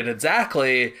replicating it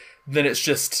exactly, then it's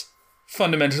just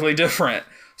fundamentally different.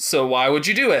 So why would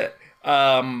you do it?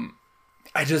 I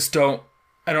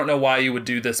don't know why you would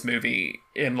do this movie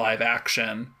in live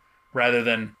action rather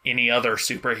than any other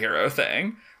superhero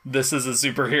thing. This is a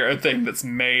superhero thing that's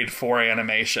made for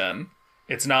animation.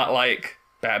 It's not like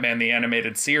Batman the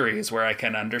Animated Series, where I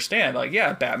can understand,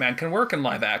 Batman can work in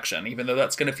live action, even though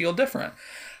that's going to feel different.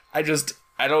 I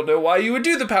don't know why you would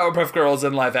do the Powerpuff Girls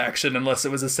in live action unless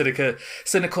it was a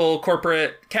cynical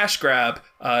corporate cash grab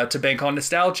to bank on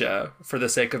nostalgia for the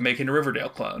sake of making a Riverdale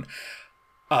clone.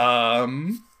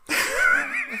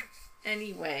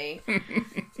 Anyway,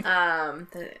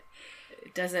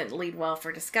 doesn't lead well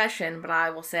for discussion, but I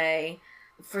will say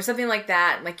for something like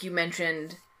that, like you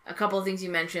mentioned, a couple of things you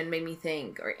mentioned made me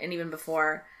think, and even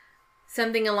before,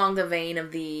 something along the vein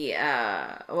of the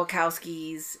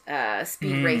Wachowskis'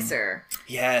 Speed Racer.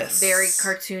 Yes. Very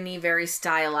cartoony, very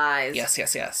stylized.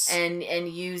 Yes. And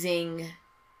using,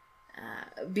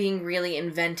 being really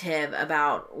inventive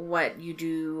about what you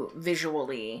do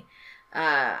visually.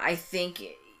 I think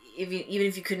even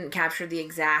if you couldn't capture the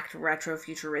exact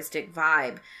retro-futuristic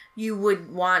vibe, you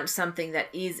would want something that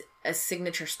is a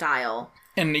signature style.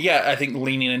 And yeah, I think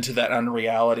leaning into that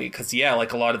unreality, because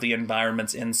like a lot of the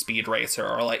environments in Speed Racer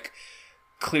are like,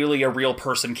 clearly a real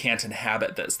person can't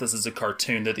inhabit this. This is a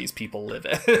cartoon that these people live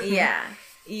in. Yeah.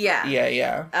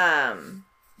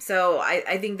 So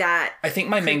I think that I think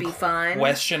my main fun.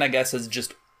 question, I guess, is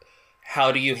just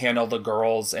how do you handle the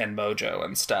girls and Mojo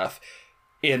and stuff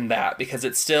in that? Because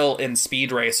it's still, in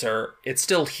Speed Racer, it's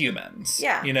still humans.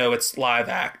 Yeah. It's live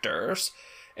actors.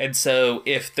 And so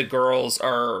if the girls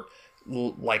are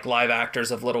like live actors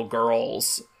of little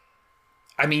girls,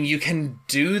 I mean, you can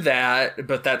do that,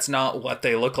 but that's not what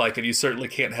they look like, and you certainly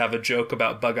can't have a joke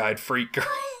about bug-eyed freak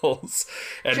girls.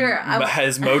 And sure,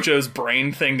 is Mojo's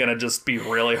brain thing gonna just be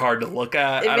really hard to look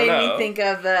at? I don't know. It made me think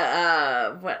of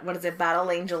the what is it, Battle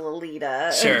Angel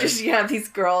Alita? Sure. Just you have these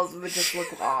girls that just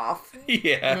look off.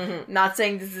 Yeah. Mm-hmm. Not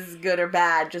saying this is good or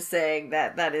bad, just saying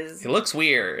that is. It looks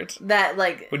weird. That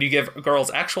like when you give girls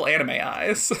actual anime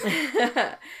eyes.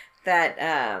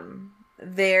 That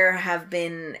there have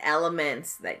been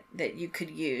elements that you could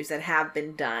use that have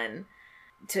been done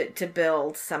to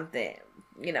build something,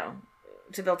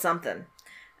 to build something.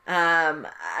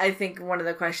 I think one of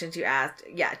the questions you asked,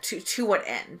 to what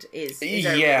end is a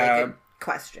really good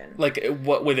question. Like,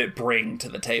 what would it bring to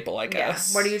the table, I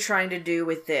guess? Yeah. What are you trying to do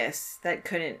with this that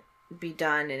couldn't be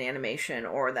done in animation,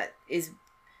 or that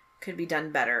could be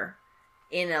done better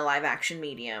in a live action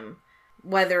medium?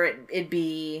 Whether it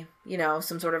be,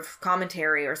 some sort of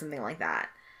commentary or something like that.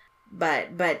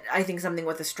 But I think something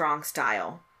with a strong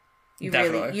style. You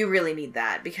really need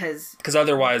that, because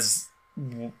otherwise,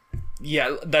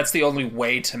 that's the only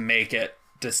way to make it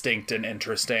distinct and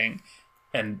interesting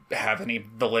and have any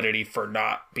validity for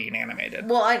not being animated.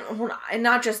 Well, and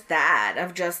not just that,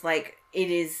 of just like, it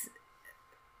is,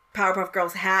 Powerpuff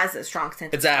Girls has a strong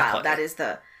sense of style. That is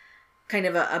the kind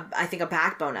of I think a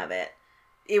backbone of it.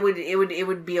 It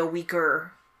would be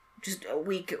just a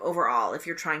weak overall if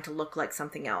you're trying to look like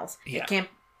something else. Yeah.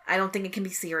 I don't think it can be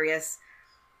serious.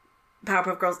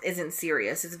 Powerpuff Girls isn't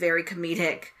serious. It's very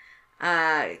comedic,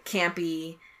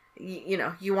 campy.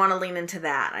 You want to lean into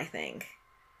that, I think.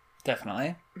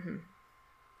 Definitely. Mm-hmm.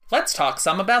 Let's talk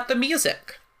some about the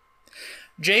music.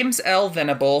 James L.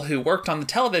 Venable, who worked on the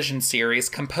television series,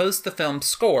 composed the film's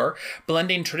score,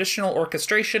 blending traditional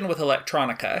orchestration with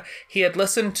electronica. He had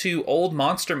listened to old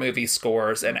monster movie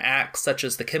scores and acts such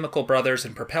as the Chemical Brothers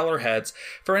and Propellerheads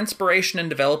for inspiration in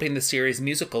developing the series'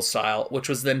 musical style, which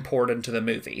was then poured into the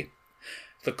movie.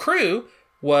 The crew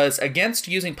was against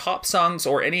using pop songs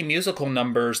or any musical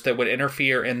numbers that would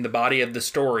interfere in the body of the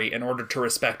story in order to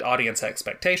respect audience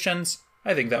expectations.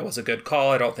 I think that was a good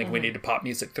call. I don't think we needed pop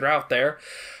music throughout there.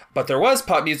 But there was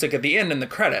pop music at the end in the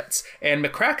credits, and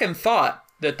McCracken thought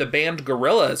that the band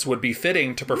Gorillaz would be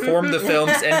fitting to perform the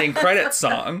film's ending credits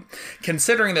song,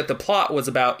 considering that the plot was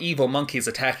about evil monkeys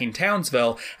attacking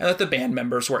Townsville and that the band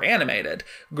members were animated.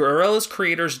 Gorillaz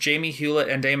creators Jamie Hewlett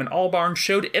and Damon Albarn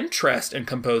showed interest in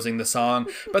composing the song,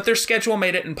 but their schedule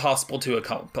made it impossible to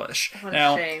accomplish. What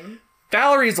a shame.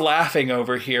 Valerie's laughing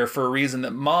over here for a reason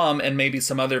that Mom and maybe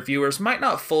some other viewers might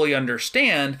not fully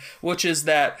understand, which is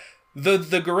that the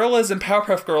Gorillaz and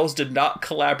Powerpuff Girls did not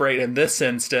collaborate in this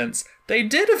instance. They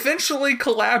did eventually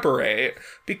collaborate,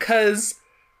 because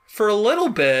for a little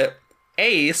bit,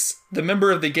 Ace, the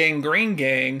member of the Gang Green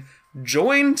Gang,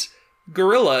 joined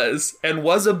Gorillaz and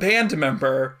was a band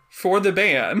member for the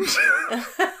band. Okay.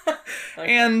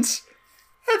 And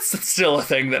that's still a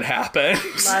thing that happened.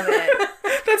 Love it.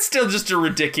 That's still just a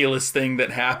ridiculous thing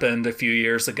that happened a few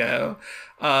years ago.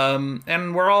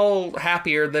 And we're all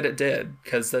happier that it did,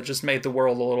 because that just made the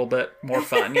world a little bit more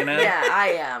fun, Yeah, I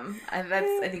am. I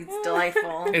think it's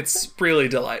delightful. It's really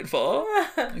delightful.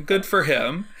 Good for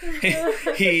him.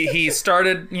 He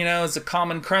started, as a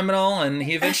common criminal, and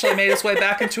he eventually made his way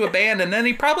back into a band, and then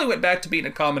he probably went back to being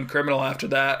a common criminal after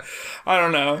that. I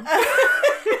don't know.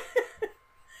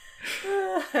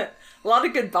 A lot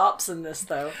of good bops in this,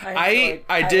 though.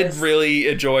 I did really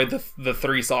enjoy the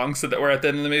three songs that were at the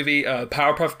end of the movie.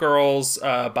 Powerpuff Girls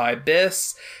by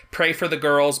Biss, Pray for the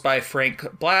Girls by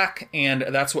Frank Black, and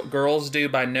That's What Girls Do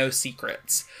by No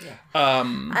Secrets. Yeah.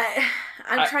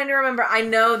 I'm trying to remember. I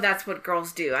know That's What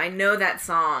Girls Do. I know that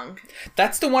song.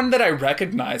 That's the one that I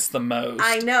recognize the most.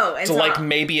 I know. And so, like,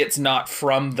 maybe it's not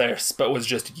from this, but was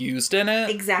just used in it.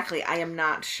 Exactly. I am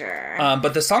not sure.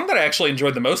 But the song that I actually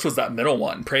enjoyed the most was that middle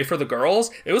one, Pray for the Girls.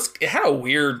 It had a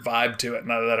weird vibe to it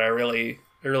that I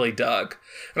really dug.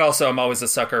 And also, I'm always a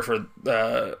sucker for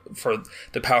the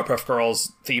Powerpuff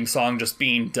Girls theme song just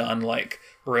being done, like,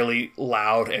 really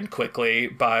loud and quickly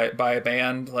by a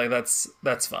band. Like,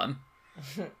 that's fun.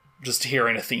 Just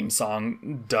hearing a theme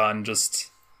song done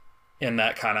just in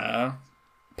that kind of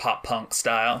pop punk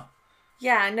style.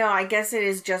 Yeah, no, I guess it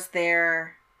is just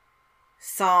their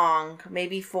song,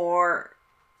 maybe for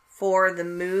the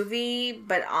movie,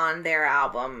 but on their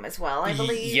album as well, I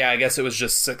believe. Yeah, I guess it was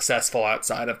just successful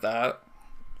outside of that.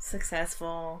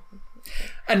 Successful.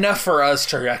 Enough for us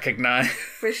to recognize.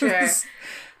 For sure.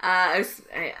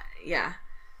 Yeah.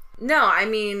 No, I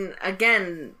mean,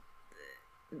 again,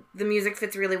 the music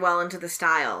fits really well into the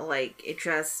style. Like, it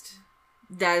just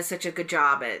does such a good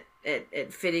job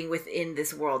at fitting within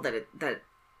this world that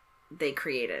they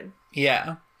created.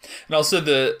 Yeah. And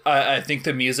also I think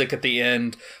the music at the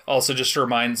end also just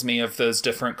reminds me of those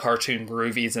different cartoon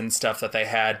groovies and stuff that they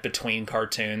had between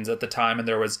cartoons at the time. And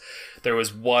there was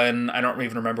one, I don't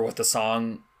even remember what the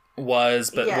song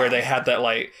was, but where they had that,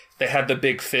 like, they had the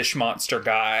big fish monster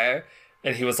guy,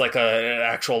 and he was like an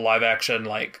actual live action,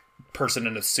 like, person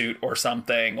in a suit or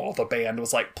something, while the band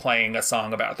was, like, playing a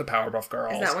song about the Powerpuff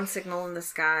Girls. Is that one Signal in the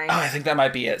Sky? Oh, I think that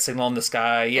might be it. Signal in the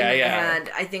Sky. Yeah, and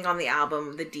I think on the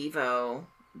album, the Devo,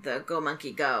 the Go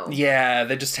Monkey Go. Yeah,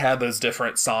 they just had those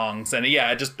different songs, and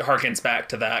yeah, it just harkens back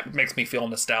to that. It makes me feel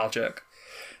nostalgic.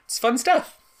 It's fun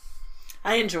stuff.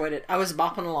 I enjoyed it. I was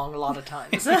bopping along a lot of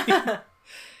times.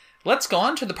 Let's go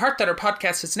on to the part that our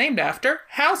podcast is named after.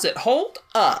 How's it hold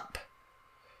up?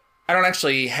 I don't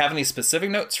actually have any specific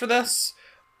notes for this.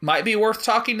 Might be worth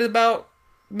talking about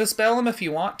Miss Bellum if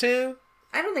you want to.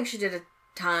 I don't think she did a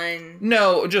ton.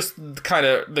 No, just kind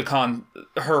of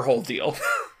her whole deal.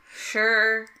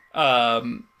 Sure.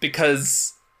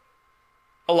 Because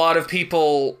a lot of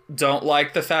people don't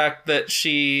like the fact that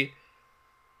she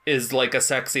is like a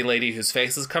sexy lady whose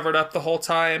face is covered up the whole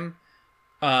time.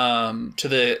 To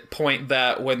the point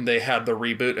that when they had the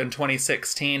reboot in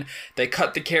 2016, they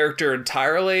cut the character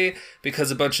entirely because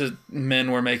a bunch of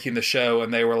men were making the show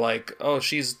and they were like, oh,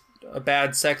 she's a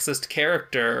bad sexist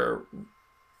character,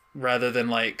 rather than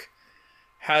like,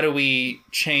 how do we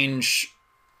change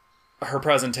her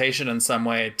presentation in some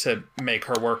way to make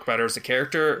her work better as a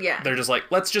character? Yeah. They're just like,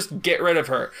 let's just get rid of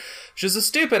her. Which is a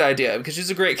stupid idea because she's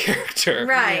a great character.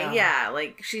 Right, yeah.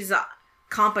 Like, she's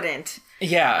competent.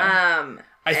 Yeah.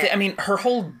 I mean, her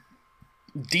whole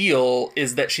deal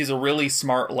is that she's a really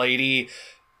smart lady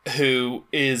who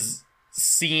is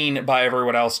seen by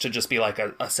everyone else to just be like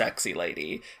a sexy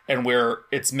lady, and where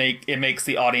it makes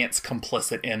the audience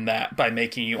complicit in that by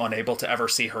making you unable to ever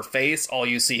see her face. All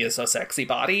you see is a sexy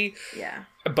body. Yeah.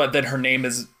 But then her name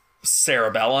is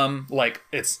cerebellum, like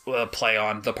it's a play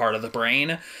on the part of the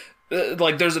brain.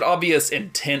 Like, there's an obvious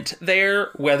intent there.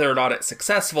 Whether or not it's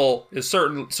successful is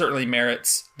certainly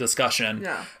merits discussion.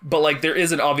 Yeah. But, like, there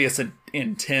is an obvious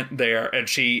intent there, and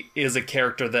she is a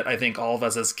character that I think all of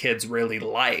us as kids really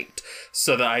liked.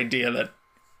 So the idea that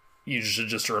you should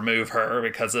just remove her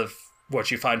because of what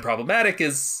you find problematic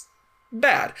is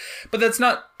bad. But that's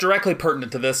not directly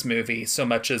pertinent to this movie so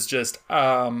much as just,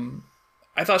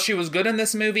 I thought she was good in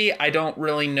this movie. I don't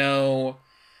really know.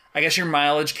 I guess your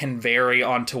mileage can vary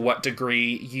on to what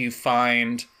degree you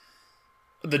find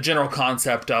the general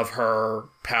concept of her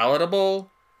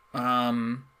palatable.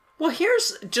 Well,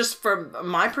 here's just from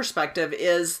my perspective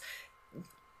is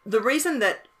the reason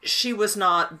that she was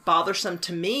not bothersome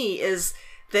to me is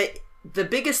that the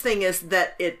biggest thing is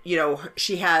that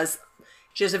she has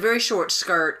a very short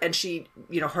skirt and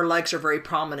her legs are very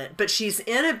prominent, but she's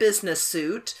in a business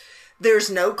suit. There's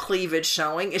no cleavage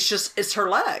showing. It's her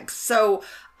legs. So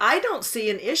I don't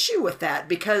see an issue with that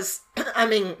because, I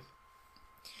mean,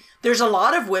 there's a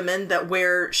lot of women that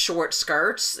wear short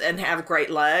skirts and have great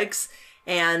legs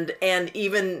and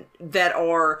even that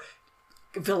are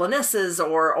villainesses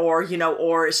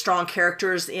or strong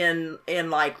characters in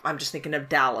like, I'm just thinking of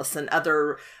Dallas and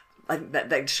other, like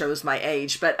that shows my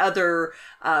age, but other,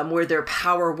 where they're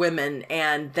power women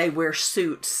and they wear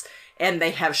suits and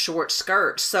they have short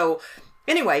skirts. So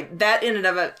anyway, that in and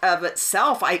of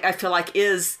itself, I feel like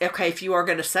is, okay, if you are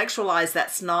going to sexualize,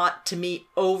 that's not, to me,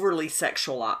 overly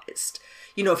sexualized.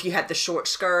 If you had the short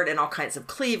skirt and all kinds of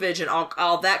cleavage and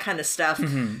all that kind of stuff,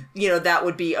 that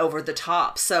would be over the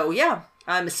top. So, yeah,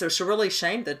 I'm so really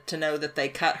ashamed to know that they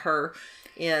cut her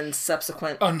in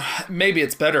subsequent. Maybe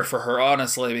it's better for her,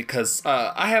 honestly, because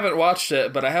I haven't watched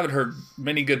it, but I haven't heard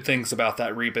many good things about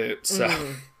that reboot.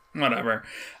 So whatever.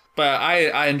 But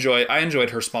I enjoyed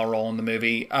her small role in the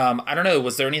movie. I don't know.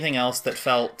 Was there anything else that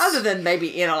felt other than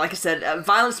maybe, like I said,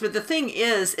 violence? But the thing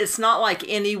is, it's not like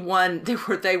anyone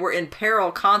they were in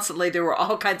peril constantly. There were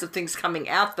all kinds of things coming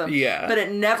at them. Yeah. But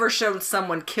it never showed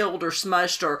someone killed or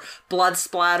smushed or blood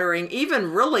splattering.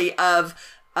 Even really of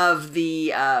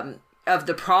the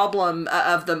problem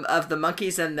of the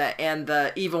monkeys and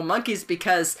the evil monkeys,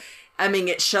 because I mean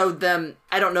it showed them.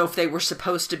 I don't know if they were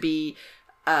supposed to be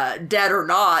dead or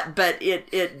not, but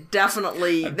it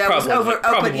definitely was open.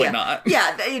 Probably not.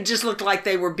 Yeah, it just looked like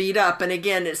they were beat up. And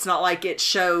again, it's not like it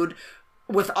showed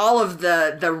with all of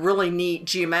the really neat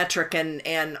geometric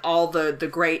and all the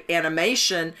great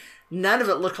animation. None of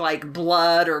it looked like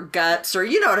blood or guts or,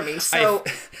 you know what I mean? So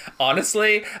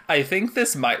honestly, I think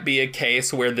this might be a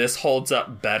case where this holds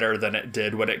up better than it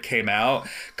did when it came out,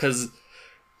 because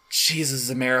Jesus,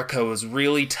 America was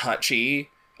really touchy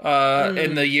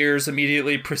in the years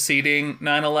immediately preceding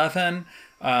 9/11.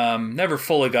 Never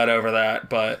fully got over that,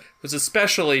 but it was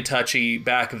especially touchy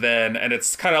back then, and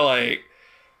it's kind of like,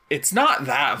 it's not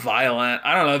that violent.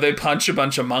 I don't know, they punch a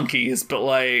bunch of monkeys, but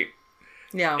like,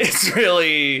 yeah, it's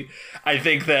really, I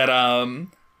think that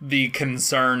the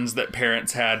concerns that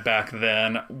parents had back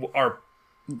then, our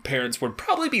parents would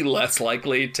probably be less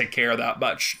likely to care that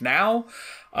much now.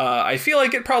 I feel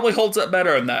like it probably holds up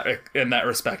better in that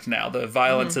respect now. The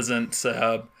violence isn't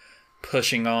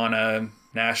pushing on a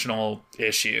national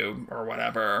issue or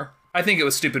whatever. I think it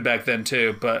was stupid back then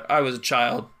too, but I was a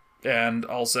child and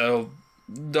also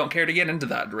don't care to get into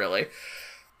that really.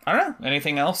 I don't know.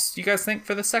 Anything else you guys think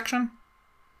for this section?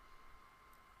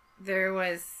 There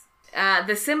was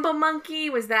the Simba monkey.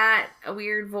 Was that a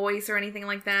weird voice or anything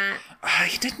like that?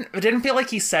 It didn't feel like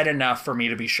he said enough for me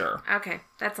to be sure. Okay,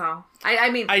 that's all.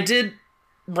 I mean, I did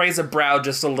raise a brow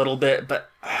just a little bit, but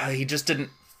he just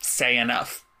didn't say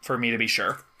enough for me to be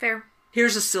sure. Fair.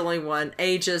 Here's a silly one.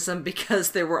 Ageism,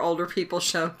 because there were older people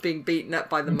shown being beaten up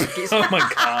by the monkeys. Oh my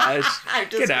gosh.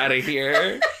 Get out of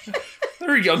here. There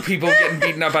are young people getting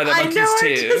beaten up by the monkeys too.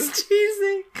 I'm just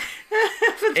teasing.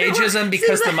 Ageism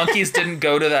because the monkeys didn't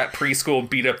go to that preschool and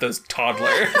beat up those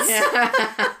toddlers.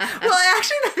 Well,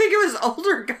 actually, I think it was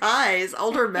older guys,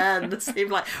 older men. That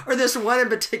seemed like, or this one in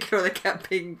particular that kept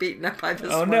being beaten up by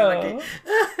this one monkey.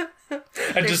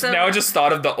 I just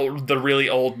thought of the really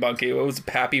old monkey. What was it,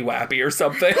 Pappy Wappy or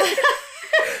something?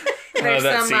 There's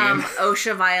some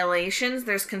OSHA violations.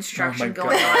 There's construction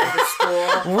going on at the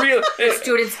school. The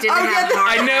students didn't have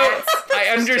hard hats. I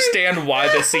understand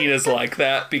why the scene is like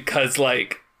that, because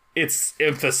like it's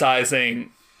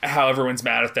emphasizing how everyone's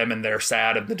mad at them and they're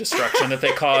sad and the destruction that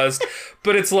they caused.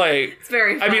 But it's like, it's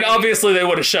very funny. I mean, obviously they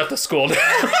would have shut the school down.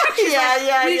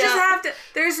 We just have to.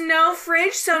 There's no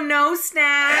fridge, so no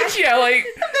snacks. Yeah, like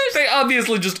they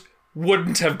obviously just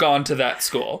wouldn't have gone to that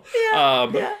school.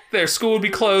 Their school would be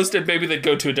closed and maybe they'd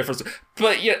go to a different school.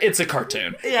 But yeah, it's a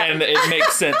cartoon. Yeah. And it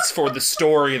makes sense for the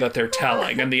story that they're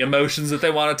telling and the emotions that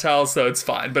they want to tell, so it's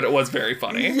fine. But it was very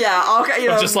funny. Yeah, okay.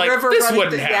 Just like, this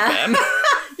wouldn't happen.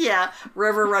 Yeah,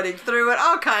 river running through it,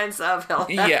 all kinds of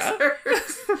health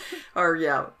hazards. Or,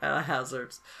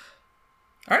 hazards.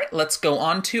 All right, let's go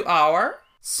on to our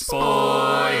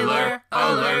spoiler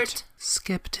alert.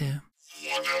 Skip to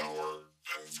 1 hour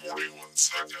and 41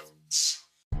 seconds.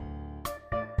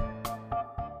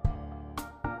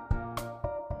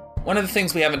 One of the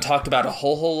things we haven't talked about a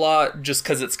whole lot, just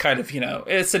because it's kind of,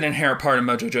 it's an inherent part of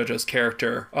Mojo Jojo's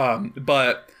character.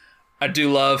 But I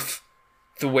do love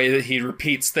the way that he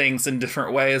repeats things in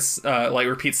different ways, like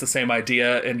repeats the same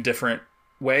idea in different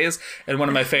ways. And one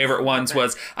of my favorite ones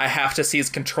was, I have to seize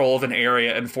control of an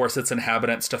area and force its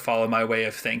inhabitants to follow my way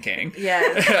of thinking.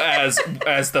 Yeah.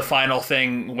 as the final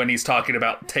thing when he's talking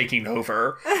about taking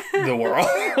over the world.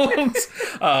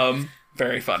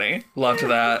 Very funny. Loved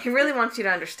that. He really wants you to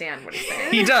understand what he's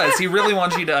saying. He does. He really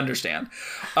wants you to understand.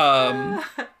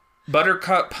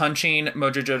 Buttercup punching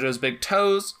Mojo Jojo's big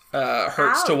toes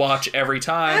hurts to watch every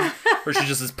time, where she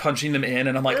just is punching them in,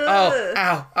 and I'm like, oh,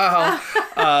 ow, ow.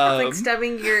 It's like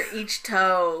stubbing your each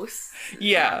toe.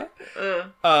 Yeah.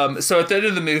 So at the end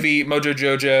of the movie, Mojo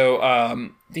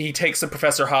Jojo, he takes the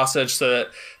professor hostage so that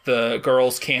the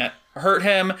girls can't hurt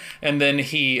him, and then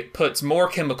he puts more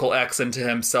Chemical X into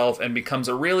himself and becomes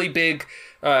a really big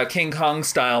King Kong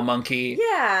style monkey.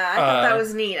 Yeah, I thought that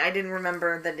was neat. I didn't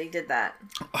remember that he did that.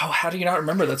 Oh, how do you not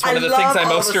remember? That's one of the things I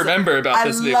most remember about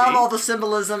this movie. I love all the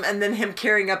symbolism, and then him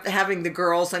carrying up, having the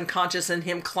girls unconscious, and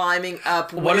him climbing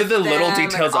up. One of the little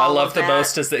details I love the that.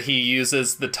 most is that he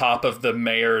uses the top of the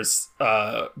mayor's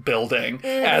building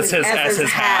as his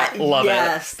hat. Love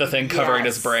it. The thing covering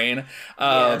his brain.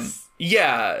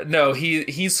 Yeah, no,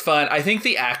 he's fun. I think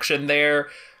the action there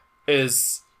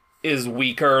is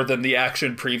weaker than the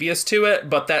action previous to it,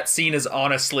 but that scene is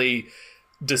honestly,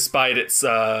 despite its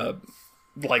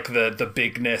like the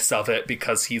bigness of it,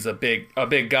 because he's a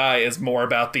big guy, is more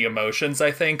about the emotions,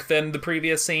 I think, than the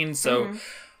previous scene. So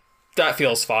that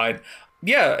feels fine.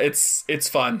 Yeah, it's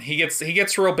fun. He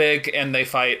gets real big, and they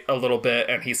fight a little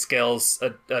bit, and he scales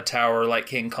a tower like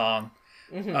King Kong,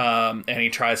 and he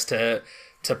tries to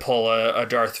pull a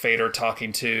Darth Vader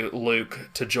talking to Luke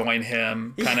to join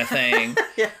him kind of thing,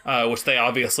 which they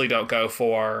obviously don't go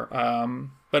for,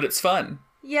 but it's fun.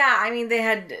 Yeah, I mean, they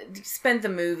had spent the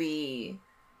movie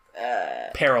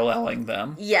paralleling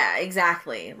them. Yeah,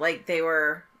 exactly. Like, they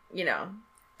were,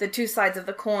 the two sides of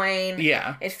the coin.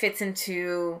 Yeah. It fits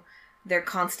into their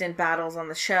constant battles on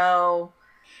the show.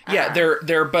 Yeah,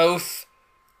 they're both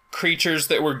creatures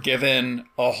that were given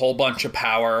a whole bunch of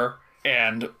power,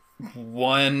 and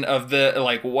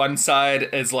one side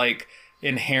is like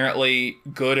inherently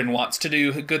good and wants to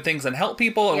do good things and help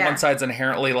people, and one side's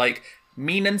inherently like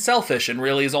mean and selfish and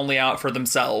really is only out for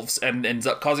themselves and ends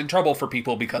up causing trouble for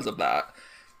people because of that.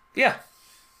 Yeah.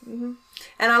 Mm-hmm.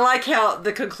 And I like how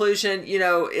the conclusion,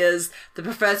 is the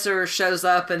professor shows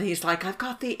up and he's like, I've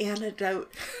got the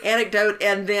anecdote.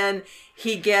 And then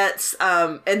he gets,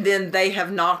 and then they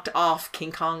have knocked off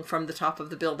King Kong from the top of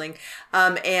the building.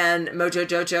 And Mojo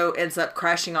Jojo ends up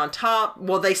crashing on top.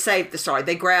 Well, they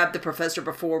grab the professor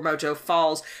before Mojo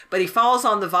falls, but he falls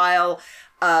on the vial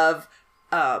of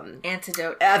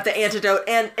antidote. The antidote.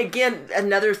 And again,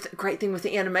 another great thing with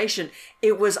the animation,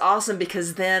 it was awesome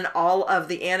because then all of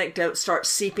the anecdotes start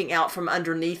seeping out from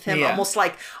underneath him, almost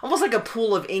like a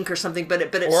pool of ink or something, but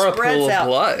it or spreads a pool out. Of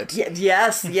blood.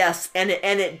 Yes, and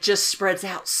it just spreads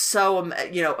out so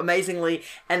amazingly,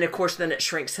 and of course then it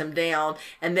shrinks him down,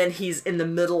 and then he's in the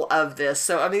middle of this.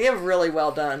 So I mean, they're really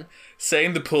well done.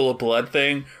 Saying the pool of blood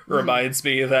thing reminds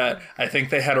me that I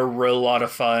think they had a real lot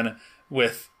of fun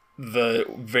with the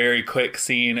very quick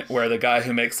scene where the guy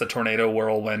who makes the tornado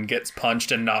whirlwind gets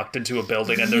punched and knocked into a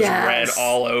building and there's red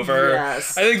all over.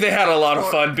 Yes. I think they had a lot of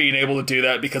fun being able to do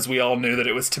that because we all knew that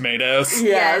it was tomatoes.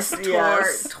 Yes.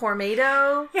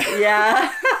 Tornado.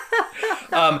 Yeah.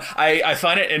 I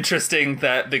find it interesting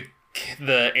that the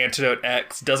Antidote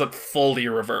X doesn't fully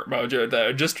revert Mojo,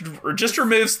 though. Just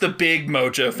removes the big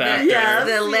Mojo factor.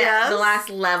 The last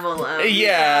level of...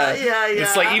 Yeah.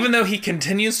 It's like, even though he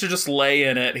continues to just lay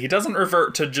in it, he doesn't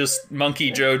revert to just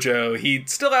Monkey Jojo. He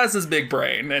still has his big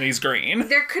brain, and he's green.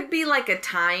 There could be, like, a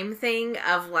time thing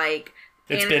of, like...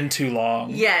 It's been too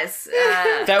long. Yes.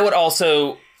 That would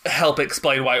also help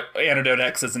explain why Antidote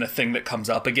X isn't a thing that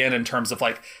comes up again, in terms of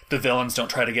like the villains don't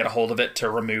try to get a hold of it to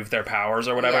remove their powers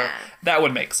or whatever. Yeah. That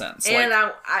would make sense. And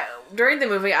I during the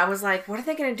movie, I was like, what are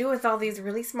they going to do with all these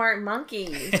really smart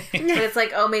monkeys? But it's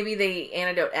like, oh, maybe they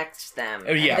Antidote X'd them.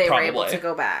 Yeah, they probably. were able to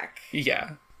go back.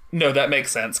 Yeah. No, that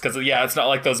makes sense, because it's not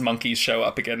like those monkeys show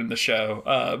up again in the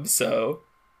show. So,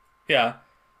 yeah.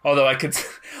 Although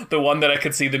the one that I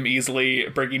could see them easily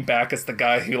bringing back is the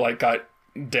guy who like got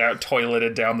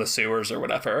toileted down the sewers or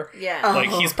whatever. Yeah. Like,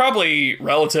 he's probably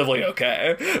relatively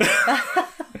okay.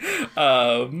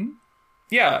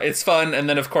 Yeah, it's fun. And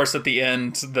then, of course, at the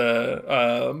end,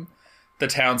 the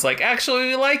town's like, actually,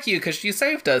 we like you because you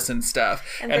saved us and stuff.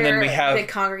 And then they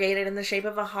congregated in the shape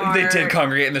of a heart. They did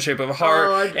congregate in the shape of a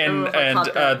heart.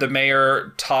 The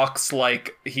mayor talks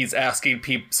like he's asking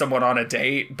someone on a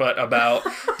date, but about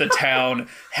the town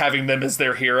having them as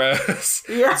their heroes.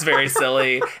 Yeah. It's very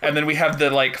silly. And then we have the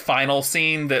like final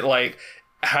scene that like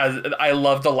I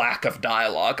love the lack of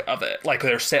dialogue of it. Like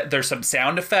there's some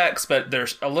sound effects, but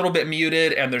there's a little bit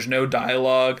muted, and there's no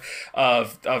dialogue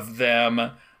of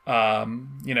them.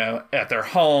 At their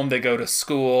home. They go to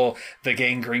school, the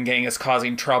Green Gang is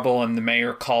causing trouble, and the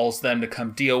mayor calls them to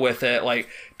come deal with it. Like,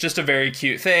 just a very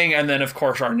cute thing. And then, of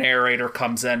course, our narrator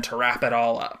comes in to wrap it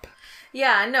all up.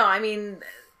 Yeah, no, I mean,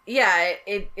 yeah,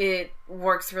 it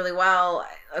works really well.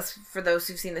 As for those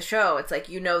who've seen the show, it's like,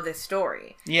 this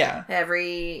story. Yeah.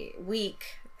 Every week,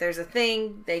 there's a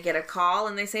thing, they get a call,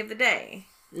 and they save the day.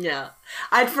 Yeah.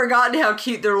 I'd forgotten how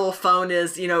cute their little phone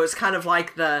is. It's kind of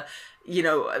like the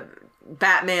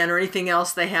Batman or anything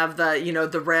else, they have the,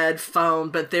 the red phone,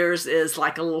 but theirs is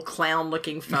like a little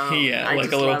clown-looking phone. Yeah, I like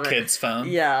just a little love it. kid's phone.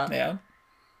 Yeah. Yeah.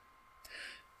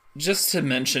 Just to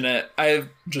mention it, I've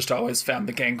just always found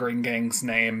the Gangrene Gang's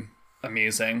name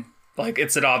amusing. Like,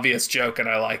 it's an obvious joke, and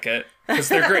I like it. Because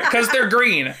they're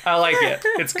green. I like it.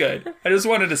 It's good. I just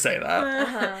wanted to say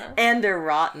that. And they're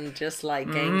rotten, just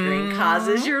like gangrene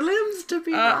causes your limbs to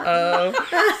be rotten.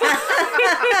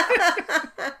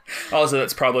 Also,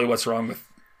 that's probably what's wrong with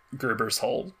Gruber's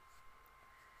whole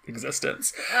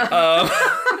existence.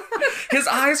 His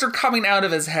eyes are coming out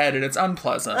of his head, and it's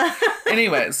unpleasant.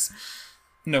 Anyways,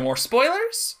 no more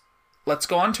spoilers. Let's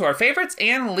go on to our favorites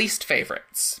and least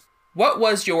favorites. What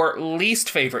was your least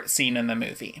favorite scene in the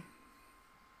movie?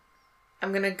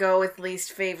 I'm gonna go with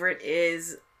least favorite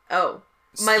is...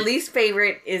 my least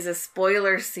favorite is a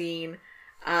spoiler scene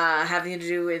having to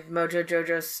do with Mojo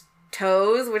Jojo's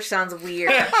toes, which sounds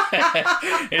weird.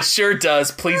 It sure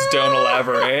does. Please don't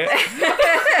elaborate.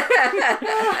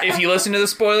 If you listen to the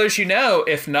spoilers, you know.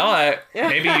 If not,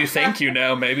 maybe you think you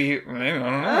know. Maybe I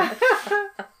don't know.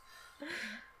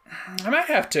 I might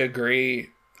have to agree.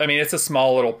 I mean, it's a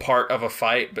small little part of a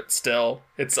fight, but still,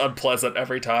 it's unpleasant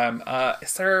every time.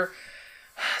 Is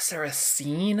there a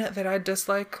scene that I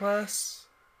dislike less?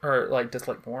 Or,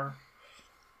 dislike more?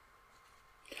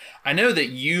 I know that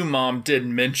you, Mom, did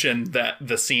mention that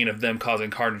the scene of them causing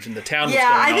carnage in the town was going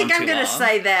on too long. Yeah, I think I'm going to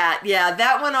say that. Yeah,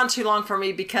 that went on too long for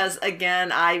me because,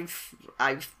 again, I've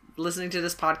listening to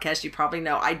this podcast, you probably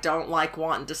know, I don't like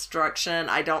wanton destruction.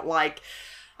 I don't like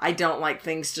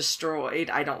things destroyed.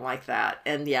 I don't like that.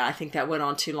 And yeah, I think that went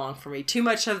on too long for me. Too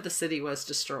much of the city was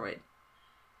destroyed.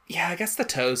 Yeah, I guess the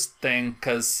toes thing,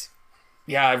 because,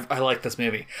 yeah, I like this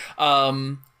movie.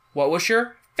 What was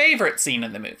your favorite scene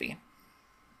in the movie?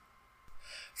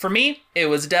 For me, it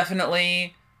was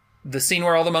definitely the scene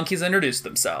where all the monkeys introduced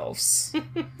themselves.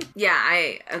 Yeah,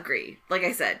 I agree. Like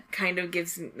I said, kind of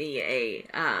gives me a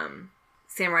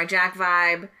Samurai Jack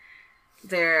vibe.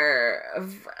 They're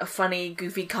funny,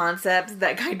 goofy concepts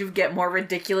that kind of get more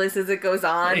ridiculous as it goes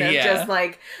on. And just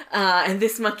like, and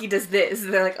this monkey does this.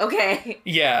 They're like, okay.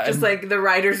 Yeah. Just like the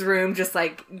writer's room, just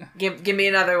like, give me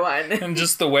another one. And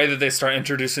just the way that they start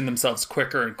introducing themselves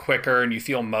quicker and quicker, and you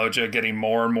feel Mojo getting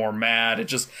more and more mad.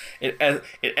 It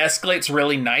escalates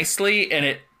really nicely, and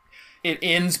it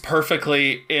ends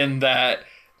perfectly in that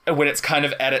when it's kind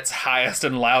of at its highest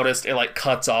and loudest, it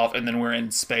cuts off, and then we're in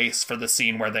space for the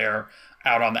scene where they're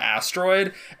out on the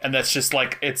asteroid, and that's just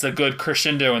it's a good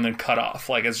crescendo and then cut off.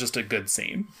 It's just a good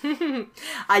scene.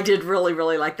 I did really,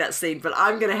 really like that scene, but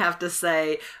I'm going to have to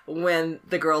say when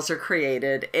the girls are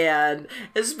created, and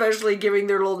especially giving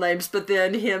their little names, but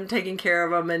then him taking care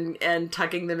of them and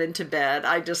tucking them into bed.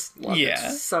 I just love it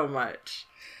so much.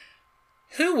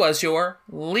 Who was your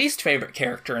least favorite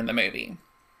character in the movie?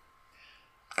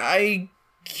 I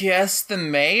guess the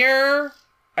mayor.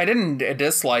 I didn't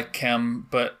dislike him,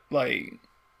 but,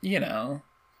 he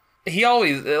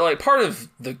always, part of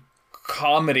the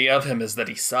comedy of him is that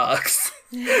he sucks.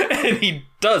 And he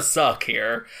does suck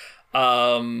here.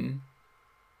 I don't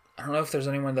know if there's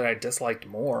anyone that I disliked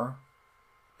more.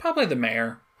 Probably the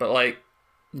mayor, but,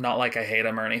 not I hate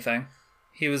him or anything.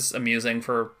 He was amusing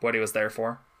for what he was there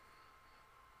for.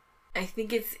 I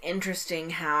think it's interesting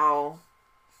how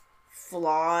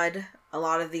flawed a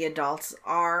lot of the adults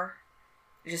are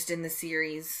just in the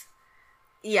series.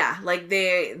 Yeah,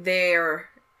 they're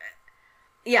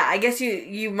yeah, I guess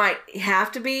you might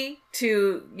have to be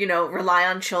to, rely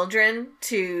on children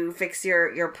to fix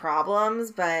your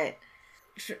problems, but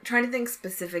trying to think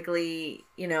specifically,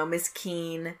 Miss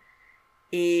Keene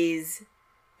is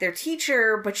their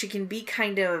teacher, but she can be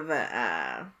kind of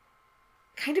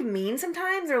mean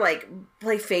sometimes, or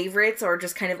play favorites, or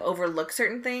just kind of overlook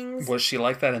certain things. Was she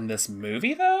like that in this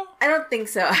movie, though? I don't think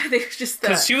so. I think it's just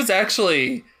because she was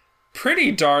actually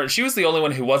pretty she was the only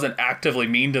one who wasn't actively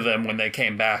mean to them when they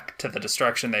came back to the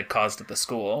destruction they'd caused at the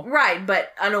school. Right,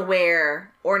 but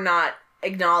unaware or not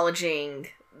acknowledging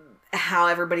how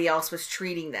everybody else was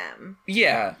treating them.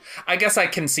 Yeah. I guess I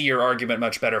can see your argument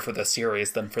much better for this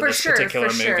series than for this particular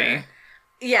movie. Sure.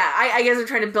 Yeah, I guess I'm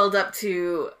trying to build up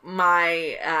to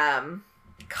my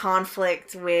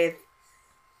conflict with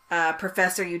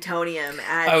Professor Utonium.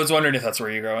 I was wondering if that's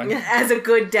where you're going. As a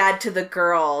good dad to the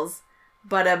girls,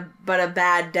 but a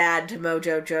bad dad to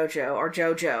Mojo Jojo, or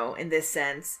Jojo in this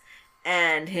sense,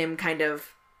 and him kind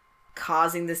of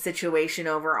causing the situation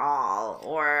overall,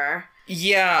 or...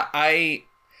 Yeah, I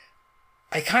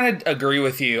kind of agree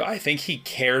with you. I think he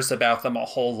cares about them a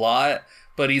whole lot,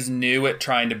 but he's new at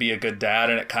trying to be a good dad,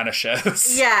 and it kind of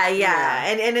shows. Yeah.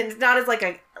 And it's not as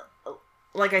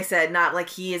like I said, not like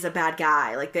he is a bad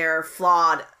guy. Like they're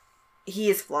flawed. He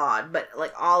is flawed, but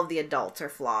like all of the adults are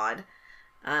flawed,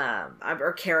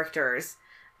 or characters.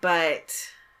 But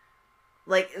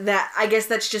like that, I guess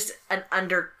that's just an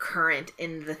undercurrent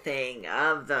in the thing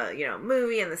of the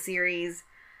movie and the series.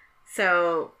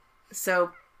 So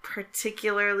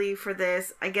particularly for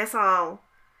this, I guess I'll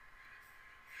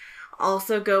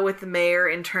also go with the mayor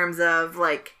in terms of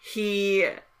like he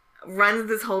runs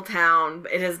this whole town.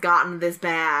 It has gotten this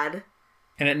bad.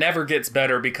 And it never gets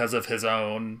better because of his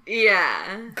own...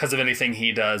 Yeah. Because of anything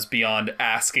he does beyond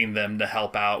asking them to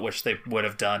help out, which they would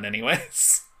have done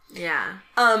anyways. Yeah.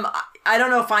 I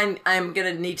don't know if I'm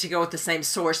going to need to go with the same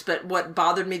source, but what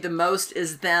bothered me the most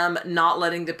is them not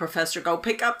letting the professor go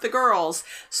pick up the girls.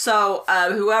 So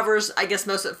whoever's, I guess,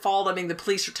 most at fault, I mean, the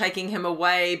police are taking him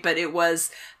away, but it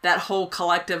was that whole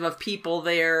collective of people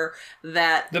there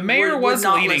that the mayor was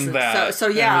not leading listen. that. So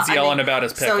yeah, and was yelling about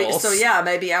his pickles. So yeah,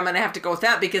 maybe I'm going to have to go with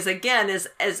that because again,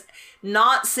 as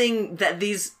not seeing that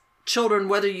these children,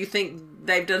 whether you think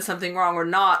they've done something wrong or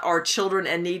not, are children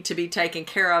and need to be taken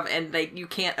care of, and you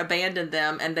can't abandon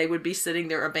them, and they would be sitting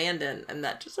there abandoned, and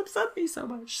that just upset me so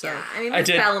much. So yeah. I mean, Miss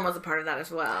Bellum was a part of that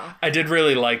as well. I did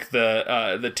really like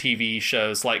the TV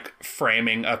shows like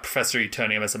framing Professor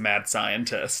Utonium as a mad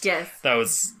scientist. Yes,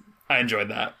 I enjoyed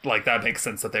that. Like that makes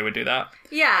sense that they would do that.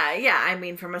 Yeah. I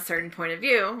mean, from a certain point of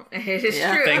view, it is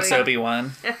true. Thanks,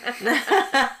 Obi-Wan.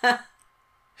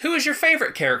 Who is your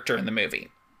favorite character in the movie?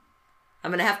 I'm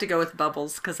going to have to go with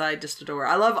Bubbles because I just adore her.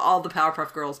 I love all the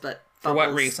Powerpuff Girls, but Bubbles. For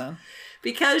what reason?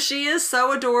 Because she is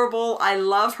so adorable. I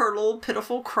love her little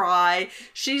pitiful cry.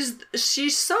 She's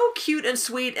so cute and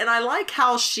sweet, and I like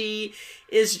how she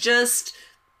is just...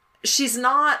 She's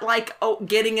not like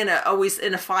getting always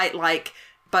in a fight like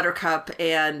Buttercup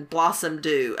and Blossom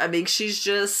do. I mean, she's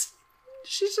just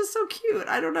so cute.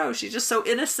 I don't know. She's just so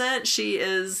innocent. She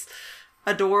is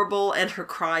adorable, and her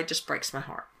cry just breaks my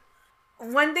heart.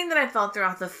 One thing that I felt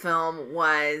throughout the film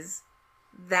was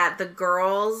that the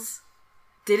girls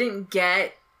didn't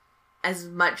get as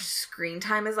much screen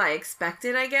time as I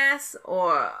expected, I guess,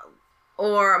 or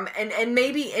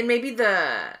maybe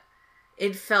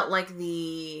it felt like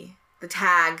the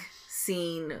tag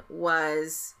scene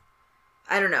was,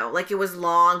 I don't know, like it was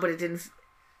long, but it didn't.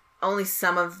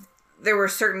 There were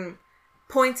certain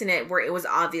points in it where it was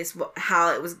obvious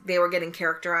how they were getting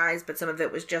characterized, but some of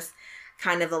it was just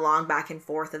kind of the long back and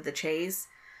forth of the chase.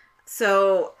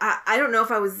 So I don't know if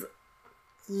I was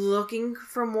looking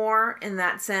for more in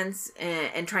that sense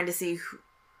and trying to see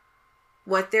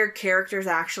what their characters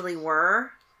actually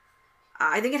were.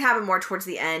 I think it happened more towards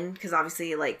the end because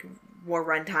obviously like more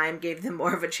runtime gave them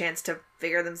more of a chance to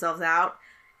figure themselves out.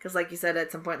 Because like you said,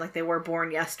 at some point, like they were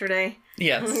born yesterday.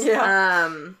 Yes. Yeah.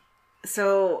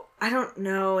 So I don't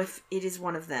know if it is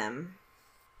one of them.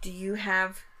 Do you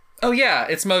have... Oh yeah,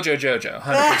 it's Mojo Jojo. 100%.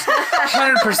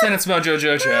 100% it's Mojo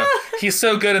Jojo. He's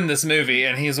so good in this movie,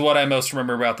 and he's what I most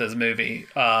remember about this movie.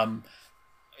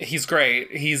 He's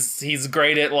great. He's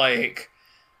great at like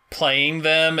playing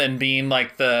them and being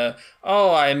like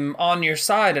I'm on your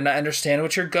side and I understand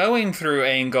what you're going through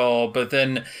angle, but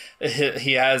then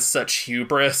he has such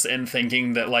hubris in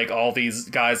thinking that like all these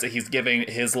guys that he's giving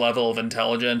his level of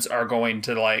intelligence are going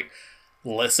to like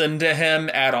listen to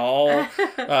him at all.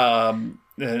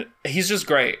 He's just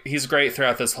great. He's great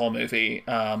throughout this whole movie.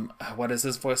 What is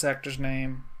his voice actor's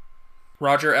name?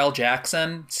 Roger L.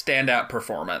 Jackson. Standout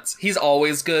performance. He's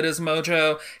always good as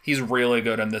Mojo. He's really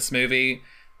good in this movie.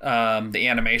 The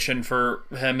animation for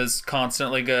him is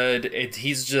constantly good.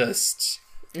 He's just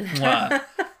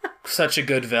such a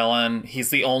good villain.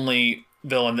 He's the only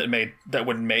villain that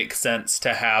would make sense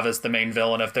to have as the main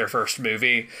villain of their first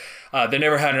movie. They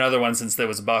never had another one since there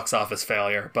was a box office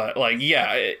failure. But like,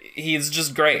 yeah, he's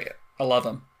just great. I love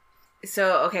him.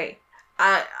 So okay,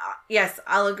 yes,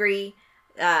 I'll agree.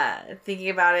 Thinking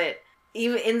about it,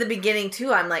 even in the beginning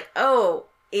too, I'm like, oh,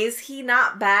 is he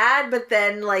not bad? But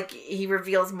then like he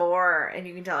reveals more, and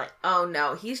you can tell like, oh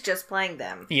no, he's just playing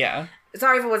them. Yeah.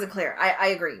 Sorry if it wasn't clear. I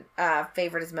agree.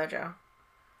 Favorite is Mojo.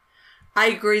 I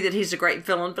agree that he's a great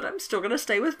villain, but I'm still going to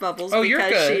stay with Bubbles Oh, you're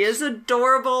because good. she is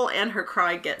adorable and her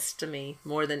cry gets to me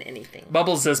more than anything.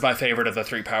 Bubbles is my favorite of the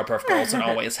three Powerpuff Girls and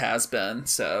always has been.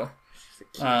 So,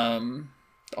 the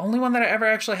only one that I ever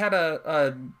actually had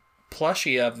a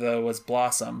plushie of though was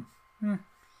Blossom.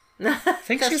 I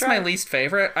think she's my least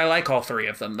favorite. I like all three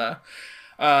of them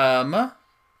though.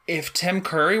 If Tim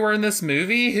Curry were in this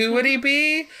movie, who would he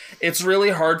be? It's really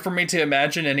hard for me to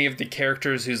imagine any of the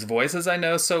characters whose voices I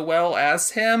know so well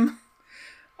as him.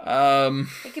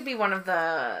 It could be one of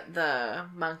the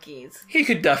monkeys. He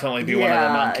could definitely be one of the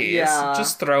monkeys. Yeah.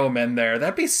 Just throw him in there.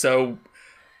 That'd be so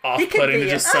off-putting to be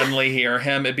just it. suddenly hear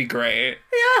him. It'd be great.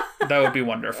 Yeah. That would be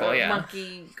wonderful, yeah.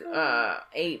 Monkey,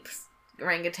 apes,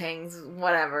 orangutans,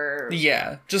 whatever.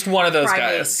 Yeah, just one of those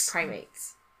guys.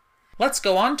 Primates. Let's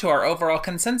go on to our overall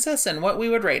consensus and what we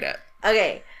would rate it.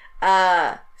 Okay.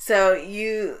 So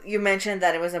you mentioned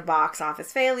that it was a box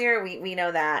office failure. We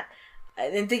know that.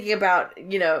 And thinking about,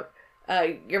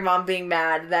 your mom being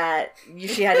mad that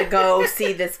she had to go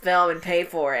see this film and pay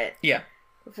for it. Yeah.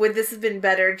 Would this have been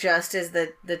better just as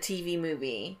the TV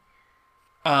movie?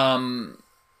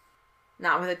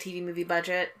 Not with a TV movie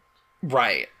budget?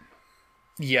 Right.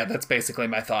 Yeah, that's basically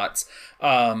my thoughts.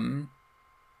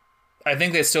 I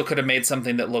think they still could have made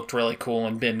something that looked really cool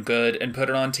and been good and put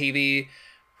it on TV,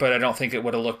 but I don't think it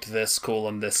would have looked this cool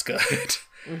and this good.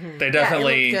 Mm-hmm. They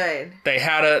definitely good. They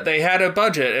had a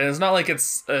budget, and it's not like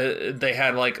it's they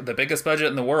had like the biggest budget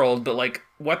in the world, but like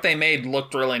what they made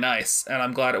looked really nice, and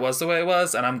I'm glad it was the way it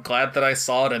was, and I'm glad that I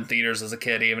saw it in theaters as a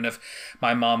kid, even if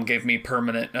my mom gave me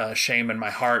permanent shame in my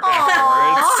heart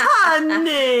afterwards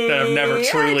Honey. that I've never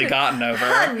truly gotten over.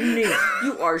 Honey,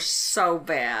 you are so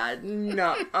bad.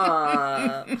 No,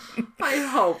 I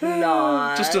hope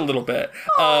not. Just a little bit.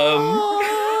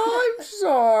 Oh, I'm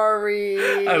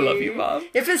sorry. I love you, Mom.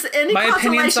 If it's any My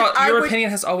opinion, consolation, your opinion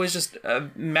has always just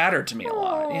mattered to me a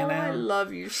lot. You know, I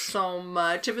love you so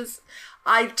much. If it's,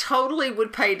 I totally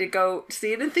would pay to go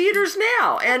see it in theaters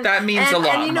now, and That means a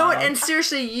lot, And you know what? Mom. And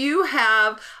seriously, you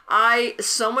have.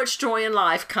 So much joy in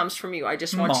life comes from you. I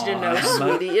just want you to know,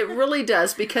 Mom. sweetie. It really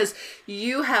does, because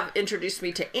you have introduced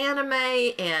me to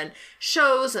anime and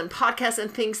shows and podcasts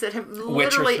and things that have Witcher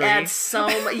literally 3. add so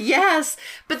much. Yes,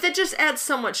 but that just adds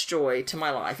so much joy to my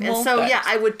life. And Well, so thanks. yeah,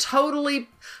 I would totally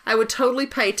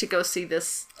pay to go see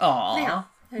this. aw, Yeah,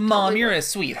 I Mom, totally you're would. a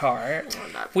sweetheart.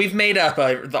 We've made up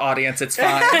the audience. It's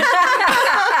fine.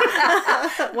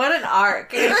 What an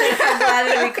arc. I'm glad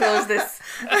that we closed this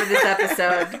for this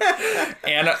episode.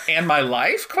 and my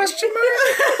life? Question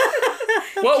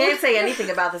mark. What? Can't say anything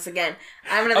about this again.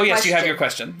 I have another Oh yes, question. you have your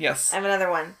question. Yes. I have another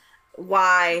one.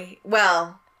 Why?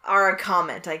 Well, or a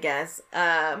comment, I guess.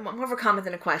 More of a comment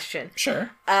than a question.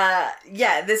 Sure.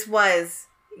 Yeah, this was...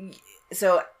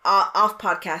 So, off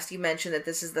podcast, you mentioned that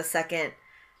this is the second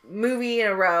movie in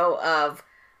a row of,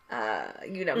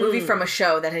 movie from a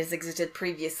show that has existed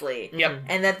previously. Yep.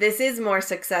 And that this is more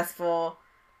successful.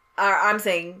 I'm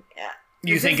saying...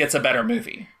 You think it's a better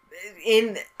movie?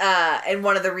 And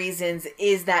one of the reasons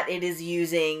is that it is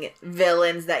using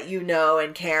villains that you know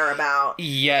and care about.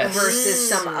 Yes. Versus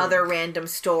some other random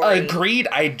story. Agreed.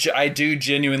 I do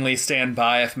genuinely stand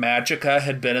by. If Magica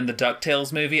had been in the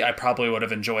DuckTales movie, I probably would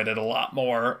have enjoyed it a lot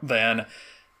more than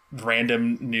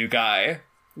random new guy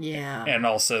Yeah. and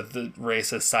also the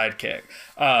racist sidekick.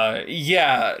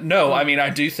 I mean, I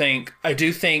do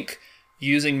think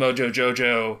using Mojo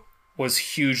Jojo was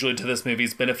hugely to this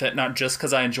movie's benefit, not just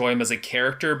because I enjoy him as a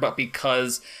character, but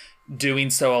because doing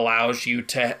so allows you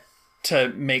to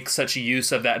make such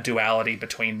use of that duality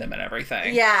between them and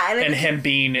everything. Yeah, and him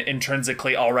being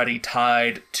intrinsically already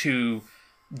tied to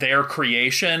their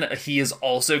creation, he is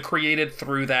also created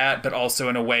through that, but also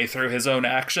in a way through his own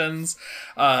actions.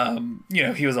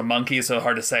 He was a monkey, so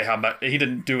hard to say how much he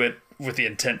didn't do it with the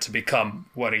intent to become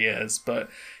what he is, but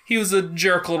he was a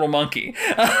jerk little monkey.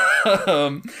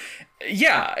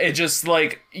 It just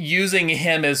like using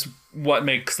him is what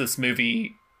makes this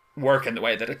movie work in the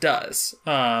way that it does.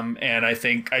 And I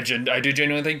think I do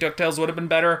genuinely think DuckTales would have been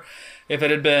better if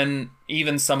it had been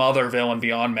even some other villain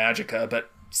beyond Magica, but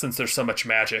since there's so much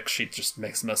magic, she just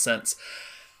makes the most sense.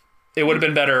 It would have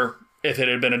been better if it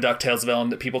had been a DuckTales villain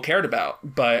that people cared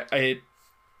about, but it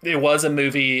was a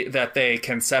movie that they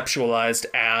conceptualized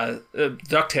as...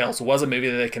 DuckTales was a movie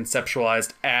that they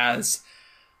conceptualized as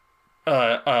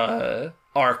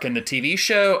arc in the TV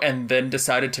show and then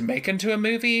decided to make into a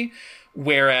movie,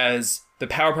 whereas the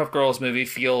Powerpuff Girls movie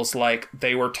feels like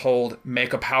they were told,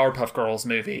 make a Powerpuff Girls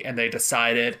movie, and they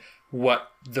decided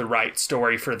what the right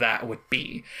story for that would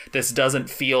be. This doesn't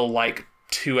feel like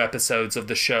 2 episodes of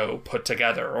the show put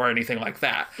together or anything like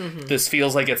that. Mm-hmm. This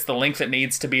feels like it's the length it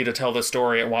needs to be to tell the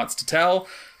story it wants to tell.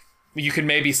 You could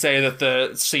maybe say that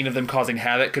the scene of them causing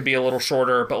havoc could be a little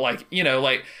shorter, but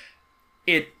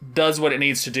it does what it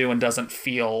needs to do and doesn't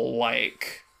feel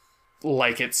like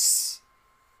it's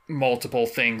multiple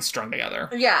things strung together.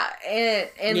 Yeah,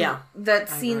 and Yeah, that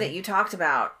scene that you talked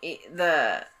about,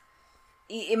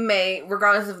 it may,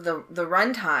 regardless of the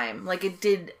runtime, like it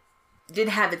did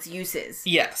have its uses.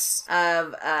 Yes.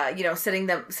 Of setting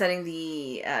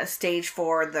the stage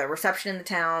for the reception in the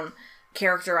town,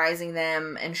 characterizing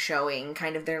them, and showing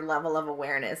kind of their level of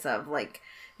awareness of, like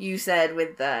you said,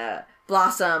 with the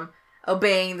Blossom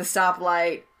obeying the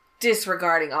stoplight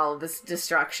disregarding all of this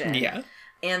destruction. Yeah.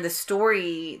 And the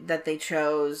story that they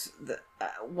chose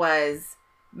was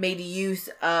made use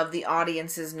of the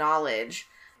audience's knowledge,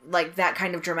 like that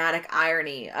kind of dramatic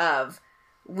irony of,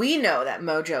 we know that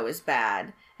Mojo is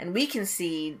bad, and we can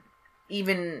see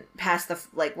even past the,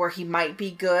 like, where he might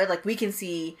be good. Like, we can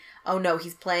see, oh no,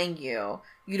 he's playing you.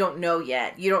 You don't know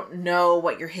yet. You don't know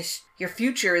what your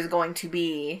future is going to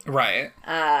be. Right.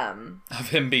 Of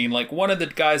him being, like, one of the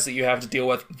guys that you have to deal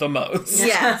with the most.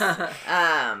 Yes.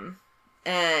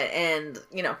 And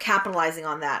you know, capitalizing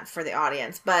on that for the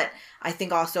audience. But I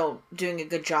think also doing a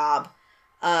good job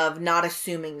of not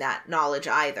assuming that knowledge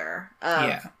either.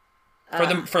 Yeah.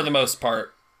 For the most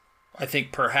part, I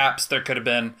think perhaps it could have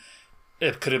been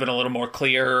a little more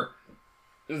clear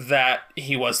that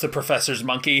he was the professor's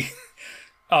monkey,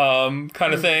 kind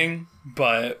of thing.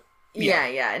 But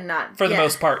yeah, and not for the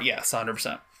most part, yes,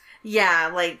 100%.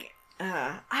 Yeah, like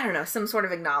I don't know, some sort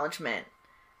of acknowledgement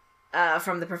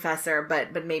from the professor,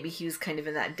 but maybe he was kind of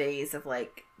in that daze of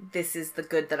like, this is the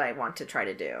good that I want to try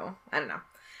to do. I don't know,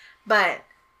 but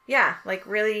yeah, like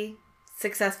really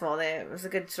successful. It was a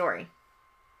good story.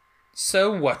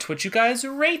 So, what would you guys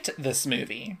rate this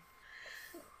movie?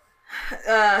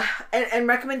 And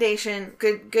recommendation,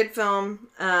 good film.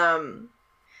 I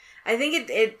think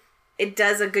it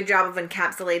does a good job of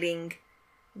encapsulating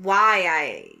why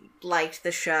I liked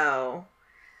the show,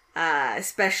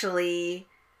 especially,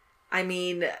 I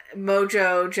mean,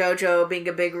 Jojo being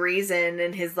a big reason,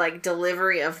 and his like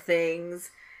delivery of things,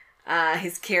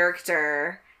 his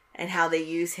character and how they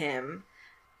use him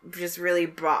just really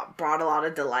brought a lot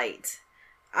of delight.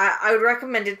 I would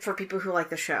recommend it for people who like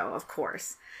the show, of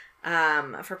course.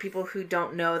 For people who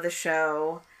don't know the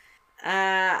show,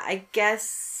 I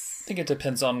guess... I think it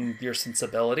depends on your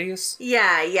sensibilities.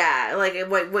 Yeah, like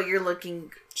what you're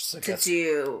looking to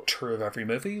do. True of every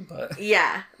movie, but...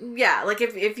 Yeah, like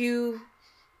if you...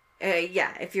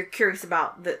 if you're curious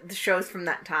about the shows from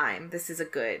that time, this is a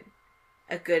good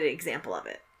example of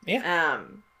it. Yeah.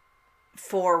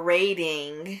 For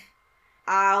rating,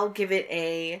 I'll give it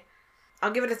a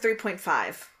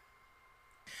 3.5.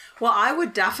 Well, I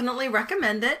would definitely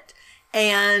recommend it.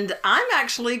 And I'm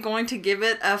actually going to give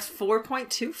it a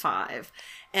 4.25.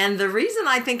 And the reason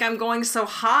I think I'm going so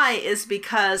high is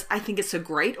because I think it's a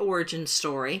great origin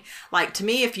story. Like, to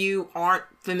me, if you aren't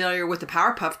familiar with the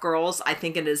Powerpuff Girls, I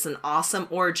think it is an awesome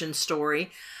origin story.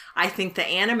 I think the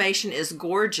animation is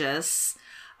gorgeous.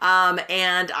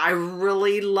 And I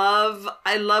really love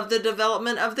the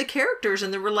development of the characters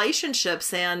and the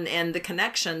relationships and the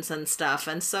connections and stuff.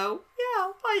 And so,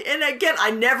 yeah, and again, I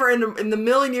never in the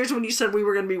million years when you said we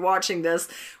were going to be watching this,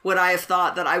 would I have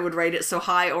thought that I would rate it so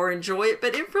high or enjoy it,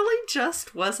 but it really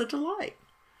just was a delight.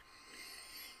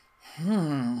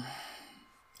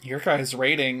 Your guys'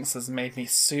 ratings has made me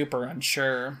super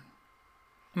unsure.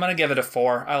 I'm going to give it a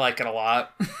 4. I like it a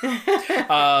lot.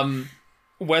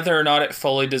 Whether or not it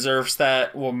fully deserves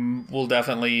that will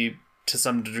definitely, to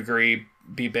some degree,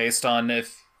 be based on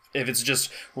if it's just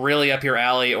really up your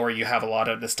alley or you have a lot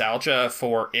of nostalgia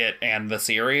for it and the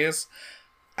series.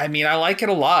 I mean, I like it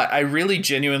a lot. I really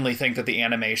genuinely think that the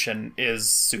animation is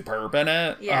superb in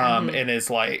it. Yeah. And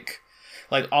is like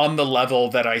on the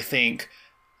level that I think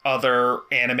other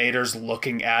animators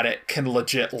looking at it can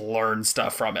legit learn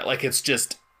stuff from it. Like, it's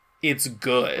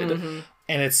good. Mm-hmm.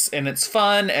 And it's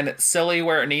fun and it's silly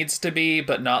where it needs to be,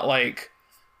 but not like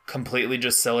completely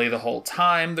just silly the whole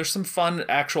time. There's some fun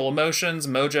actual emotions.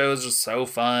 Mojo is just so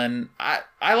fun.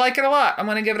 I like it a lot. I'm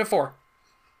gonna give it a 4.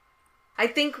 I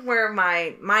think where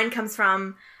my mind comes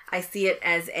from, I see it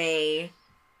as a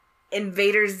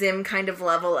Invader Zim kind of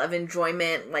level of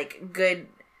enjoyment, like good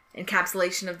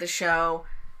encapsulation of the show,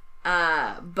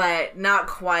 but not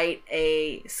quite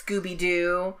a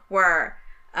Scooby-Doo where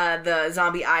the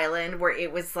Zombie Island, where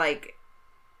it was like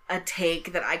a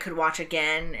take that I could watch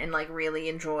again and like really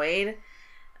enjoyed,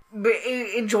 but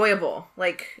enjoyable.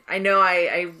 Like, I know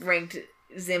I ranked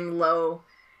Zim low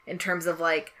in terms of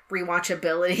like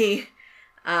rewatchability.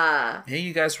 Yeah,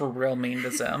 you guys were real mean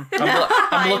to Zim.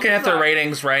 I'm looking at the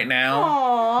ratings right now.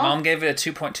 Aww. Mom gave it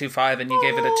a 2.25 and you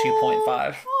gave it a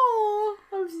 2.5. Oh,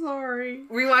 I'm sorry.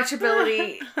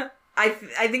 Rewatchability. I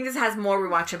think this has more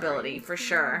rewatchability for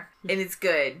sure, and it's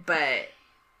good. But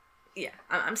yeah,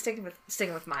 I'm sticking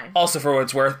with mine. Also, for what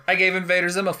it's worth, I gave Invader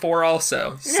Zim a 4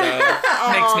 also, so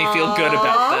it makes me feel good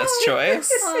about this choice.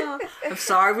 I'm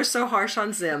sorry we're so harsh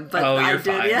on Zim, but Oh, I you're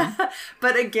did. fine. Yeah,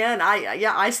 but again,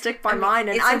 I stick by mine,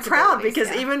 and it's I'm proud sensibilities,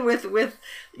 because yeah. even with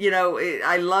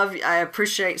I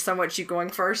appreciate so much you going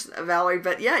first, Valerie.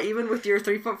 But yeah, even with your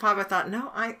 3.5, I thought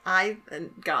no, I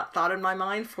thought in my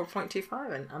mind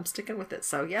 4.25, and I'm sticking with it.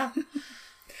 So yeah.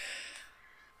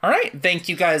 All right. Thank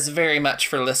you guys very much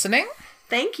for listening.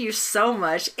 Thank you so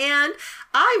much. And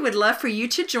I would love for you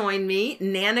to join me.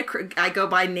 I go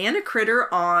by Nana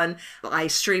Critter I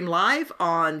stream live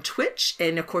on Twitch.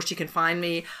 And of course, you can find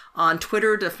me on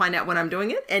Twitter to find out when I'm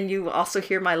doing it. And you will also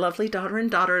hear my lovely daughter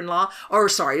and daughter-in-law, or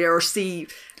see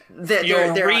that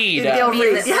You'll read. You'll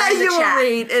read. Yeah, You will chat.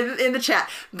 read in the chat.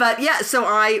 But yeah, so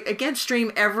I, again,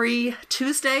 stream every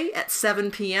Tuesday at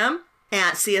 7 p.m.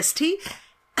 at CST.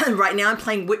 Right now I'm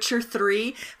playing Witcher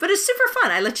 3, but it's super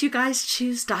fun. I let you guys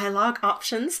choose dialogue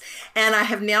options, and I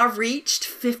have now reached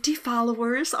 50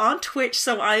 followers on Twitch,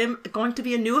 so I am going to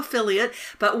be a new affiliate.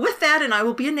 But with that, and I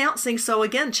will be announcing, so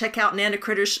again, check out Nana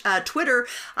Critter's Twitter.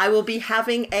 I will be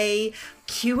having a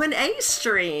Q&A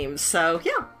stream. So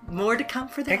yeah, more to come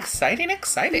for that. Exciting.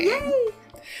 Yay!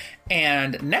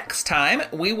 And next time,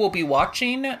 we will be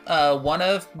watching one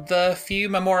of the few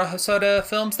Mamoru Hosoda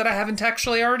films that I haven't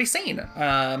actually already seen.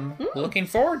 Looking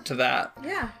forward to that.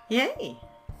 Yeah. Yay!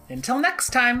 Until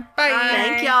next time, bye.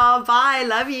 Thank y'all. Bye.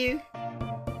 Love you.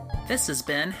 This has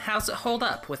been How's It Hold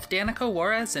Up with Danica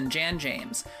Juarez and Jan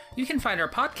James. You can find our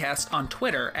podcast on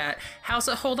Twitter at How's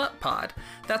It Hold Up Pod.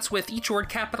 That's with each word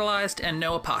capitalized and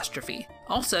no apostrophe.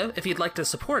 Also, if you'd like to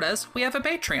support us, we have a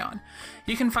Patreon.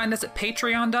 You can find us at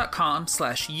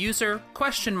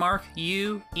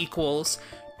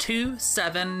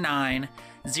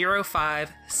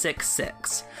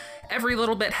patreon.com/user?U=2790566. Every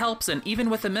little bit helps, and even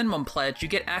with a minimum pledge, you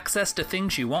get access to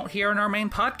things you won't hear in our main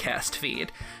podcast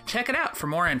feed. Check it out for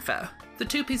more info. The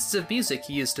two pieces of music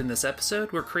used in this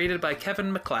episode were created by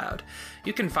Kevin MacLeod.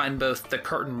 You can find both The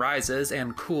Curtain Rises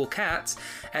and Cool Cats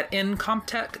at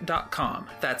incomptech.com.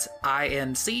 That's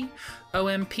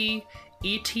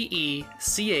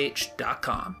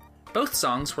INCOMPETECH.com. Both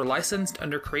songs were licensed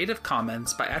under Creative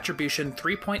Commons by Attribution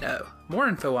 3.0. More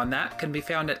info on that can be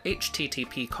found at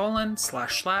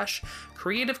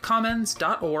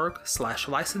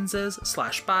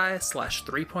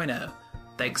http://creativecommons.org/licenses/by/3.0.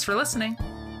 Thanks for listening.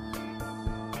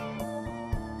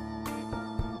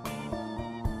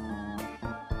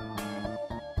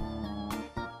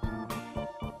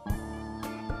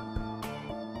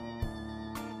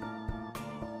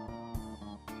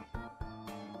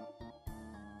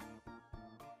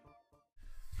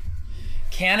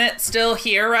 Can it still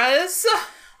hear us?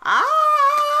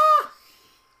 Ah!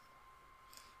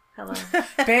 Hello.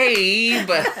 Babe!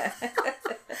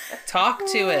 Talk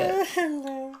to it.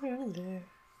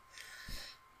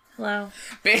 Hello.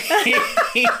 Babe!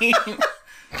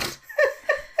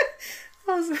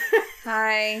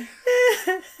 Hi.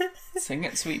 Sing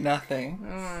it, sweet nothing.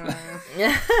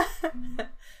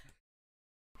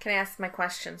 Can I ask my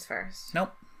questions first?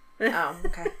 Nope. Oh,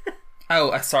 okay.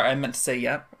 Oh, sorry, I meant to say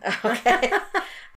yep. Okay.